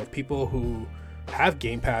Pass, so if people who have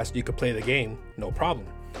Game Pass, you could play the game, no problem.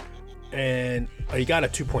 And you got a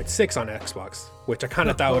 2.6 on Xbox, which I kind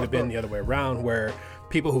of thought would have been the other way around, where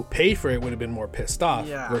people who paid for it would have been more pissed off,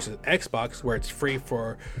 versus Xbox, where it's free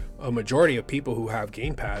for a majority of people who have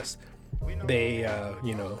Game Pass. They,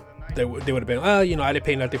 they would have been, I didn't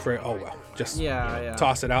pay nothing for it. Oh well, just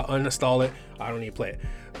toss it out, uninstall it. I don't need to play it.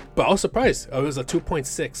 But I was surprised. It was a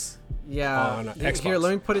 2.6. On Xbox. Here,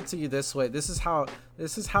 let me put it to you this way. This is how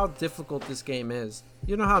difficult this game is.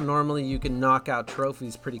 You know how normally you can knock out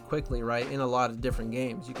trophies pretty quickly, right? In a lot of different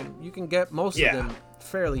games, you can get most of them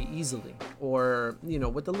fairly easily, or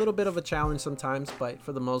with a little bit of a challenge sometimes, but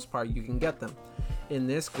for the most part, you can get them. In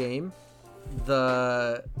this game,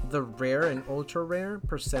 the rare and ultra rare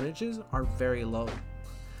percentages are very low.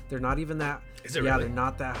 They're not even that. Is it really? They're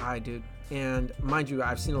not that high, dude. And mind you,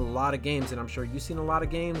 I've seen a lot of games, and I'm sure you've seen a lot of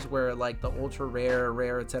games where like the ultra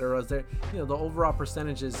rare, etc. The overall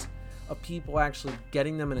percentages of people actually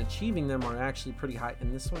getting them and achieving them are actually pretty high.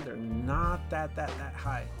 And this one, they're not that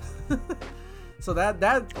high. So that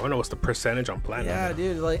I don't know what's the percentage on platinum. Yeah,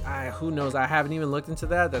 dude. Like, who knows? I haven't even looked into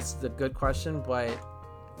that. That's a good question, but.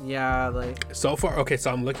 Yeah, like so far, okay,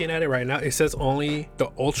 so I'm looking at it right now. It says only the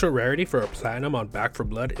ultra rarity for a platinum on Back 4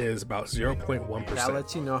 Blood is about 0.1%. That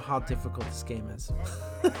lets you know how difficult this game is.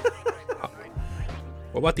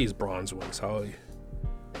 What about these bronze ones?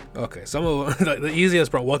 Okay, some of them, the easiest,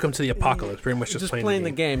 bro. Welcome to the apocalypse. Pretty much just playing the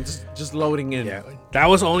game, just loading in. Yeah, that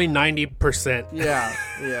was only 90%.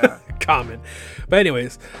 Yeah. Common, but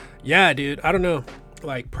anyways, yeah, dude. I don't know.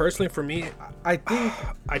 Like personally, for me, I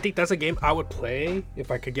think that's a game I would play if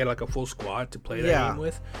I could get like a full squad to play that game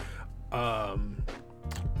with. I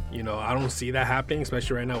don't see that happening,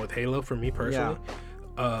 especially right now with Halo for me personally.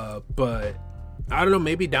 But I don't know,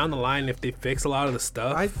 maybe down the line if they fix a lot of the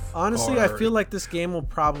stuff. I feel like this game will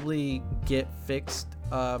probably get fixed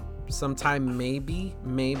sometime. Maybe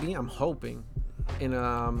I'm hoping. In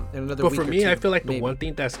another but week for me, or two, I feel like maybe. The one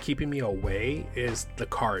thing that's keeping me away is the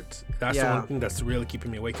cards. That's the one thing that's really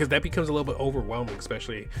keeping me away, because that becomes a little bit overwhelming,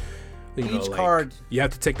 especially each card. You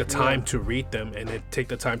have to take the time to read them, and then take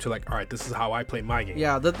the time to like, all right, this is how I play my game.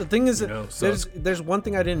 Yeah, the thing is, there's one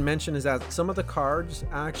thing I didn't mention is that some of the cards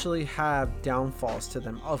actually have downfalls to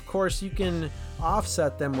them. Of course, you can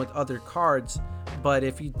offset them with other cards, but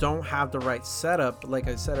if you don't have the right setup, like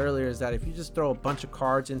I said earlier, is that if you just throw a bunch of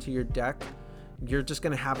cards into your deck, you're just going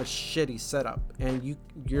to have a shitty setup, and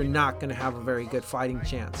you're not going to have a very good fighting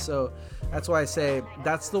chance. So that's why I say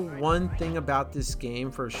that's the one thing about this game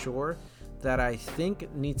for sure that I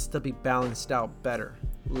think needs to be balanced out better.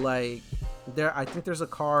 Like I think there's a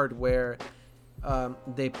card where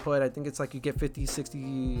they put, I think it's like you get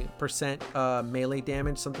 50-60% melee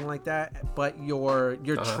damage, something like that, but your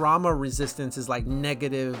trauma resistance is like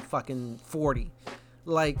negative fucking 40.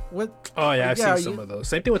 Like what? Oh yeah, I've seen some of those.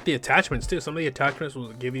 Same thing with the attachments too. Some of the attachments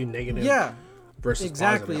will give you negative. Versus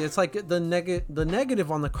exactly. positive. It's like the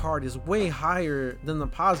negative on the card is way higher than the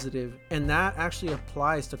positive, and that actually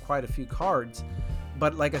applies to quite a few cards.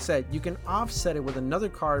 But like I said, you can offset it with another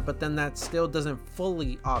card, but then that still doesn't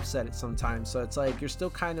fully offset it sometimes. So it's like you're still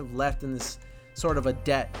kind of left in this sort of a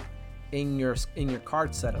debt in your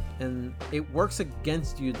card setup, and it works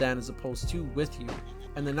against you then as opposed to with you.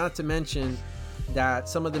 And then not to mention that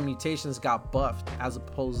some of the mutations got buffed as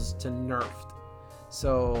opposed to nerfed.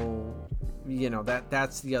 So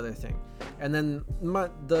that's the other thing. And then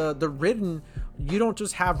the Ridden, you don't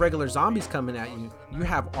just have regular zombies coming at you. You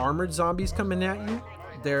have armored zombies coming at you.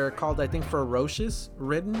 They're called, I think, ferocious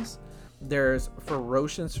Riddens. There's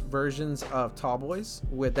ferocious versions of Tallboys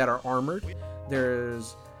that are armored.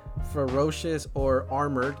 There's ferocious or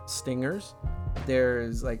armored stingers.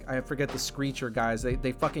 There's like, I forget the screecher guys.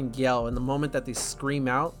 They fucking yell, and the moment that they scream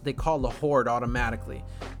out, they call the horde automatically.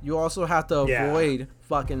 You also have to avoid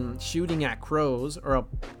fucking shooting at crows or a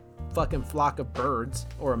fucking flock of birds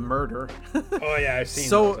or a murder. Oh yeah, I've seen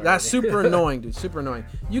so those that's super annoying, dude. Super annoying.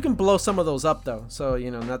 You can blow some of those up though, so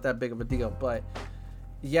not that big of a deal. But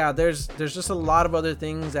yeah, there's just a lot of other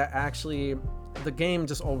things that actually, the game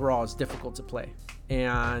just overall is difficult to play.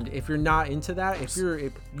 And if you're not into that, if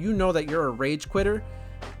you know that you're a rage quitter,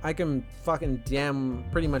 I can fucking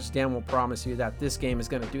pretty much damn well promise you that this game is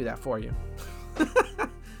gonna do that for you.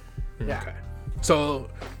 Yeah. Okay. So,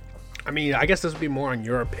 I mean, I guess this would be more on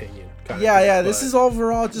your opinion. Yeah. This is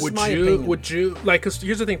overall just my opinion. Would you like? Because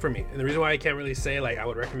here's the thing for me, and the reason why I can't really say like I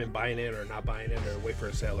would recommend buying it or not buying it or wait for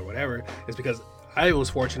a sale or whatever is because I was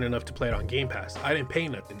fortunate enough to play it on Game Pass. I didn't pay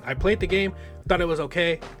nothing. I played the game, thought it was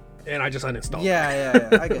okay, and I just uninstalled. Yeah.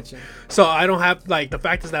 I get you. So I don't have like, the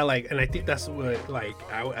fact is that like, and I think that's what like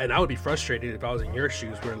I would be frustrated if I was in your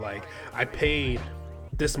shoes, where like I paid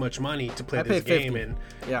this much money to play this game, and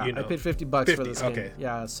I paid $50 for this game. Okay.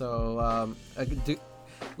 Yeah, so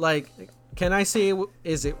can I say,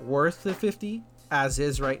 is it worth the 50 as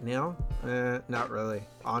is right now? Not really,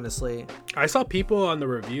 honestly. I saw people on the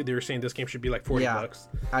review, they were saying this game should be like $40.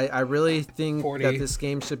 I really think 40. that this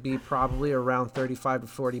game should be probably around 35 to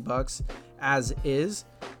 $40 as is,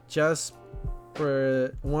 just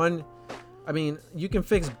for one. I mean, you can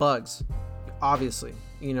fix bugs, obviously.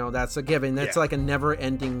 That's a given. That's like a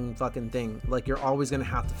never-ending fucking thing. Like, you're always gonna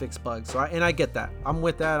have to fix bugs. So I get that. I'm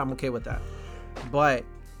with that. I'm okay with that. But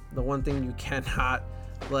the one thing you cannot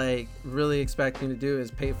like really expect me to do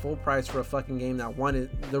is pay full price for a fucking game that, one,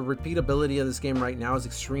 the repeatability of this game right now is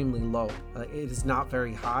extremely low. It is not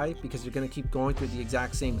very high because you're gonna keep going through the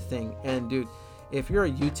exact same thing. And dude, if you're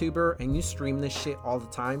a YouTuber and you stream this shit all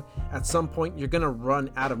the time, at some point you're gonna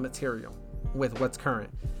run out of material with what's current,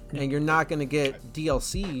 and you're not going to get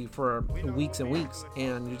DLC for weeks and weeks,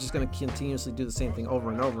 and you're just going to continuously do the same thing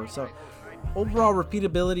over and over. So overall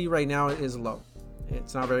repeatability right now is low.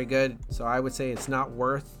 It's not very good, so I would say it's not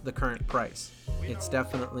worth the current price. It's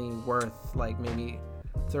definitely worth like maybe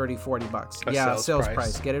 $30-$40. Sales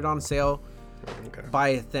price. Get it on sale. Okay. Buy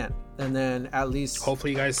it then, and then at least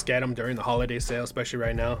hopefully you guys get them during the holiday sale, especially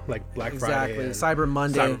right now, like Black Friday, Cyber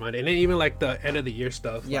Monday, and then even like the end of the year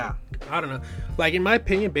stuff. Yeah, like, I don't know. Like, in my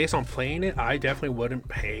opinion, based on playing it, I definitely wouldn't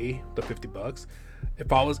pay the $50.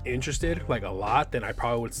 If I was interested like a lot, then I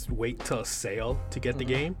probably would wait till a sale to get the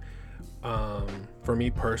game. For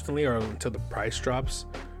me personally, or until the price drops.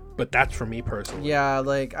 But that's for me personally. Yeah,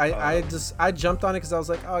 like I jumped on it because I was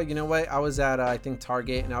like, oh, you know what? I was at I think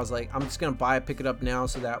Target, and I was like, I'm just gonna pick it up now,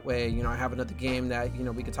 so that way I have another game that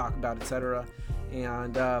we could talk about, etc.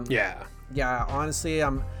 And yeah, honestly,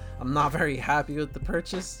 I'm not very happy with the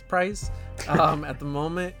purchase price at the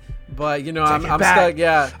moment. But I'm stuck.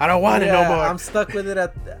 Yeah, I don't want it no more. I'm stuck with it.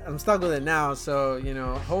 I'm stuck with it now. So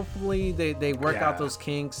hopefully they work out those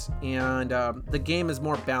kinks, and the game is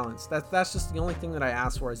more balanced. That's just the only thing that I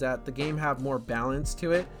ask for, is that the game have more balance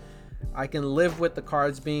to it. I can live with the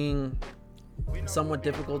cards being somewhat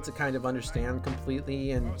difficult to kind of understand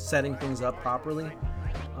completely and setting things up properly.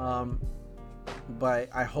 But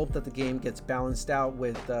I hope that the game gets balanced out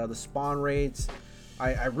with the spawn rates.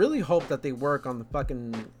 I really hope that they work on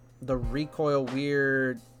the recoil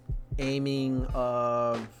weird aiming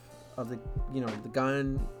of the the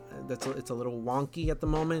gun. It's a little wonky at the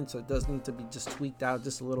moment, so it does need to be just tweaked out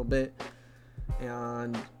just a little bit,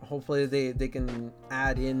 and hopefully they can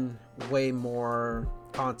add in way more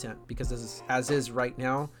content, because as is right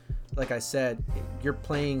now, like I said, you're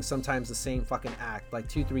playing sometimes the same fucking act like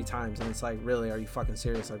 2-3 times, and it's like, really, are you fucking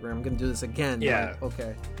serious? Like, I'm gonna do this again? Yeah. Like,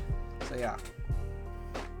 okay. So yeah,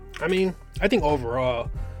 I mean, I think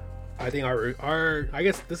overall, I think our I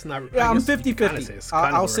guess this is not. Yeah, I'm 50-50.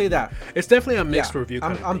 I'll say that. It's definitely a mixed review.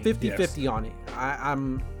 I'm 50-50 on it.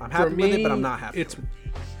 I'm happy with it, but I'm not happy.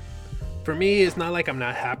 For me, it's not like I'm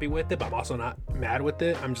not happy with it, but I'm also not mad with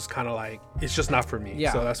it. I'm just kind of like, it's just not for me.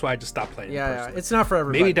 Yeah. So that's why I just stopped playing. Yeah, it's not for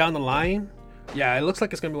everybody. Maybe down the line. Yeah, it looks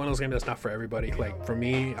like it's gonna be one of those games that's not for everybody. Like, for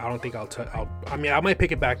me, I don't think I mean, I might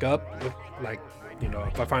pick it back up with, like,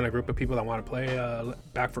 if I find a group of people that want to play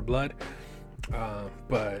Back for Blood.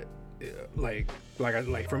 But like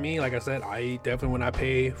for me, like I said, I definitely, when I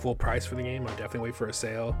pay full price for the game, I definitely wait for a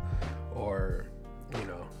sale, or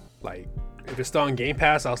like, if it's still on Game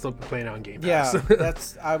Pass, I'll still be playing it on Game Pass. Yeah,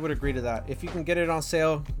 I would agree to that. If you can get it on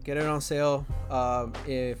sale, get it on sale.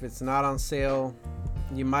 If it's not on sale,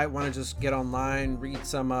 you might want to just get online, read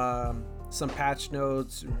some patch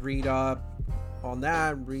notes, read up, on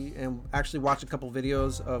that and actually watch a couple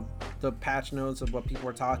videos of the patch notes of what people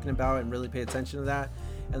are talking about and really pay attention to that,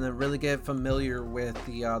 and then really get familiar with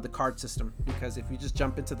the card system, because if you just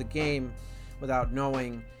jump into the game without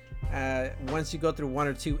knowing, once you go through 1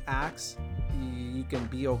 or 2 acts, you can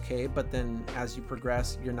be okay, but then as you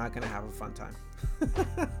progress, you're not going to have a fun time.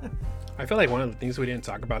 I feel like one of the things we didn't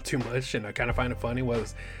talk about too much, and I kind of find it funny,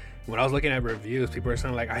 was when I was looking at reviews, people were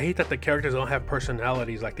saying like, I hate that the characters don't have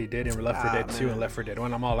personalities like they did in Left 4 Dead 2 and Left 4 Dead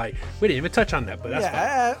 1. I'm all like, we didn't even touch on that, but that's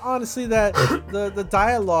fine. Honestly, that the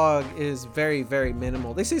dialogue is very, very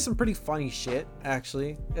minimal. They say some pretty funny shit,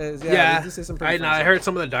 actually. They do say some pretty funny I stuff. heard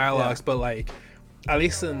some of the dialogues, but like, at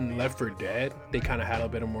least in Left 4 Dead, they kind of had a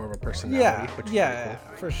bit more of a personality. Which is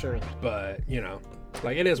cool. For sure. But you know,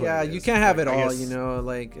 like it is what it is. You can't have it I all, guess, you know,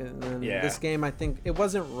 like this game, I think it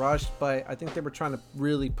wasn't rushed, but I think they were trying to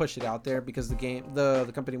really push it out there because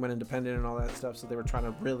the company went independent and all that stuff, so they were trying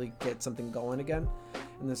to really get something going again,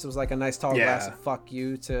 and this was like a nice tall glass of fuck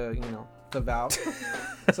you to, you know, to Valve.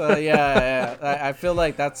 So I feel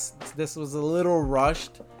like this was a little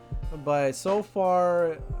rushed, but so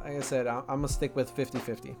far, like I said, I'm gonna stick with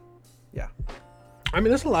 50-50. I mean,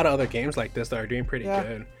 there's a lot of other games like this that are doing pretty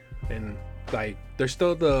good, and like there's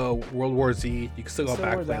still the World War Z. You can still go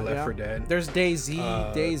back and play Left 4 Dead. There's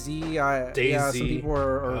DayZ. DayZ. Some people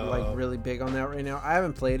are like really big on that right now. I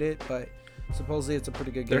haven't played it, but supposedly it's a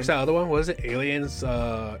pretty good game. There's that other one. What is it? Alien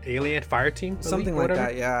Fireteam? Something like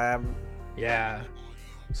that. Yeah, I haven't. Yeah.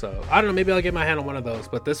 So I don't know. Maybe I'll get my hand on one of those.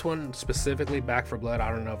 But this one specifically, Back 4 Blood, I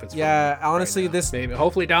don't know if it's. Yeah, honestly, this maybe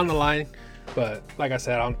hopefully down the line. But like I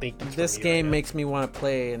said, I don't think this game makes me want to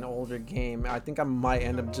play an older game. I think I might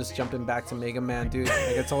end up just jumping back to Mega Man, dude.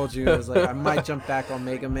 Like I told you, I was like, I might jump back on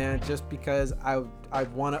Mega Man just because I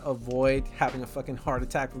want to avoid having a fucking heart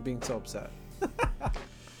attack from being so upset.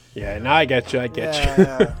 Yeah, now I get you.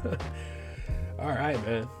 Yeah. All right,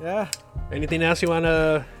 man. Yeah. Anything else you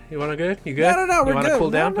wanna good? You good? No, we're good. Cool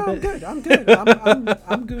down no, a bit? I'm good. I'm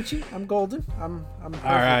Gucci. I'm golden. I'm perfect.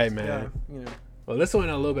 All right, man. Yeah, you know. Well, this one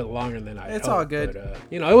a little bit longer than I It's hoped, all good. But,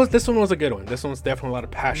 you know, this one was a good one. This one's definitely a lot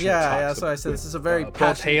of passion. Yeah, that's what I said. This is a very both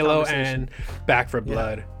passionate Halo and Back 4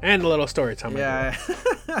 Blood, and a little story time. Yeah.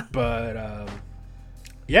 But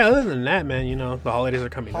yeah, other than that, man, you know, the holidays are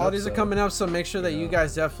coming up. Holidays are coming up, so make sure that you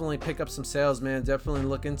guys definitely pick up some sales, man. Definitely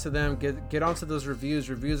look into them. Get onto those reviews.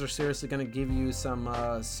 Reviews are seriously going to give you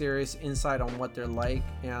some serious insight on what they're like,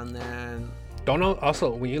 and then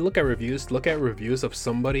also when you look at reviews of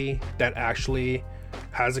somebody that actually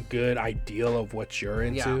has a good ideal of what you're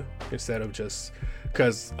into, instead of just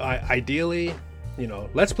because ideally, you know,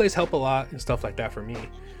 Let's Plays help a lot and stuff like that for me,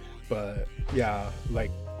 but yeah,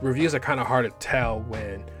 like reviews are kind of hard to tell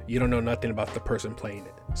when you don't know nothing about the person playing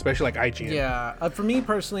it, especially like IGN. Yeah, for me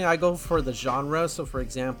personally, I go for the genre. So for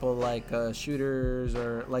example, like shooters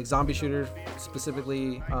or like zombie shooters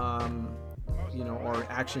specifically, you know, or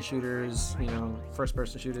action shooters, you know, first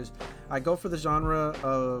person shooters. I go for the genre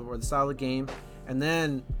of, or the style of game, and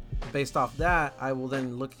then based off that, I will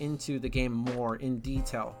then look into the game more in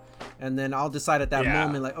detail, and then I'll decide at that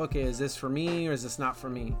moment, like, okay, is this for me or is this not for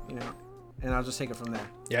me, you know, and I'll just take it from there.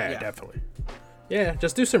 Yeah, definitely. Yeah,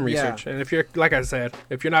 just do some research. And if you're, like I said,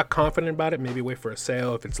 if you're not confident about it, maybe wait for a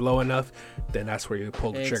sale. If it's low enough, then that's where you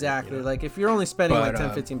pull the trigger. Exactly. You know? Like if you're only spending like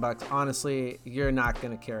 $10-15, honestly, you're not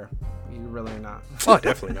gonna care. You really are not. Oh,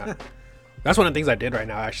 definitely not. That's one of the things I did right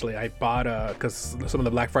now, actually. I bought, because some of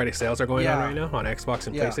the Black Friday sales are going on right now on Xbox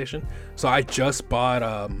and PlayStation. So I just bought,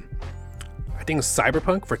 I think it's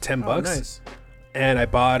Cyberpunk for $10. Nice. And I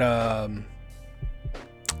bought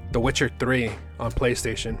The Witcher 3 on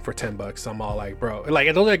PlayStation for $10. I'm all like, bro.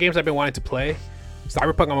 Like, those are the games I've been wanting to play.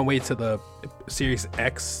 Cyberpunk, I'm gonna wait till the Series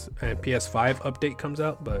X and PS5 update comes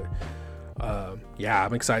out. But, yeah,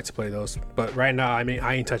 I'm excited to play those. But right now, I mean,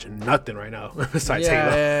 I ain't touching nothing right now besides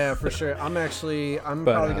Halo. Yeah, for sure. I'm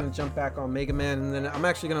probably gonna jump back on Mega Man, and then I'm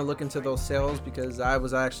actually gonna look into those sales because I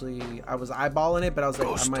was eyeballing it, but I was like,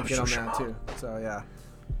 I might get on that too. So yeah.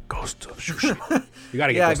 Ghost of Tsushima. You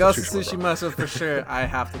gotta get Ghost of Tsushima, so for sure I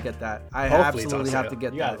have to get that. I absolutely have to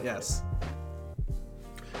get that. Yes.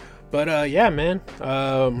 But yeah, man.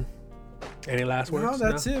 Any last words? No,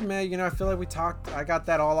 that's it, man. You know, I feel like we talked. I got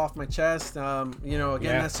that all off my chest. You know,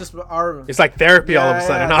 again, that's just our. It's like therapy all of a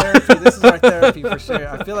sudden. Therapy. This is our therapy for sure.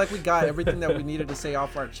 I feel like we got everything that we needed to say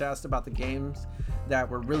off our chest about the games that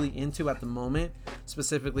we're really into at the moment.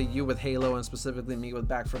 Specifically, you with Halo, and specifically me with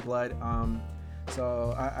Back 4 Blood.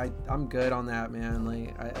 So I'm good on that, man.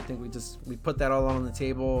 Like I think we put that all on the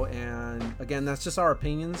table, and again, that's just our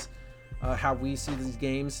opinions, how we see these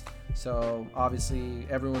games. So obviously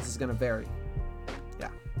everyone's is gonna vary. Yeah.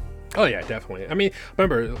 Oh yeah, definitely. I mean,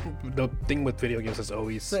 remember the thing with video games is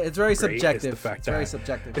always So it's very great is subjective. the fact It's very that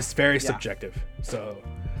subjective. It's very Yeah. subjective. So,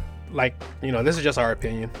 like, you know, this is just our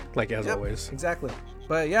opinion, like as Yep, always. exactly.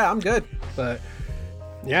 But yeah, I'm good. But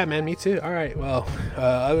yeah, man, me too. All right. Well,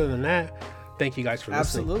 other than that, thank you guys for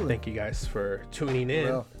listening. Absolutely. Thank you guys for tuning in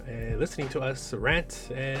Well. and listening to us rant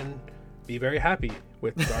and be very happy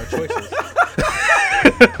with our choices.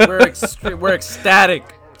 We're ecstatic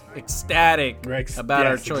about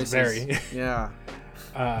our yes, choices. very. Yeah.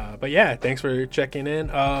 But yeah, thanks for checking in.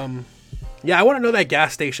 Yeah, I want to know that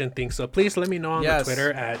gas station thing, so please let me know on Yes. the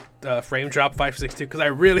Twitter at FrameDrop562 because I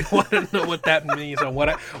really want to know what that means and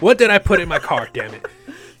what did I put in my car. Damn it!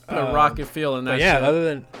 Put a rocket feel in that. But yeah, shit. other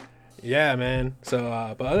than man.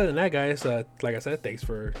 So, but other than that, guys, like I said, thanks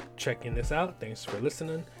for checking this out. Thanks for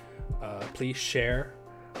listening. Please share.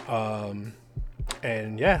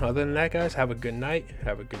 And yeah, other than that, guys, have a good night.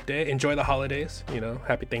 Have a good day. Enjoy the holidays. You know,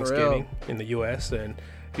 happy Thanksgiving in the U.S. And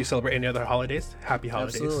if you celebrate any other holidays, happy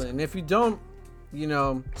holidays. Absolutely. And if you don't,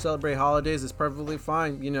 celebrate holidays, it's perfectly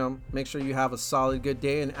fine. Make sure you have a solid, good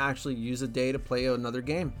day and actually use a day to play another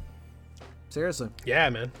game. Seriously. Yeah,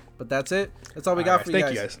 man. But that's it. That's all we All got right, for you thank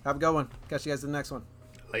guys. you guys. Have a good one. Catch you guys in the next one.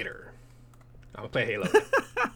 Later. I'm gonna play Halo.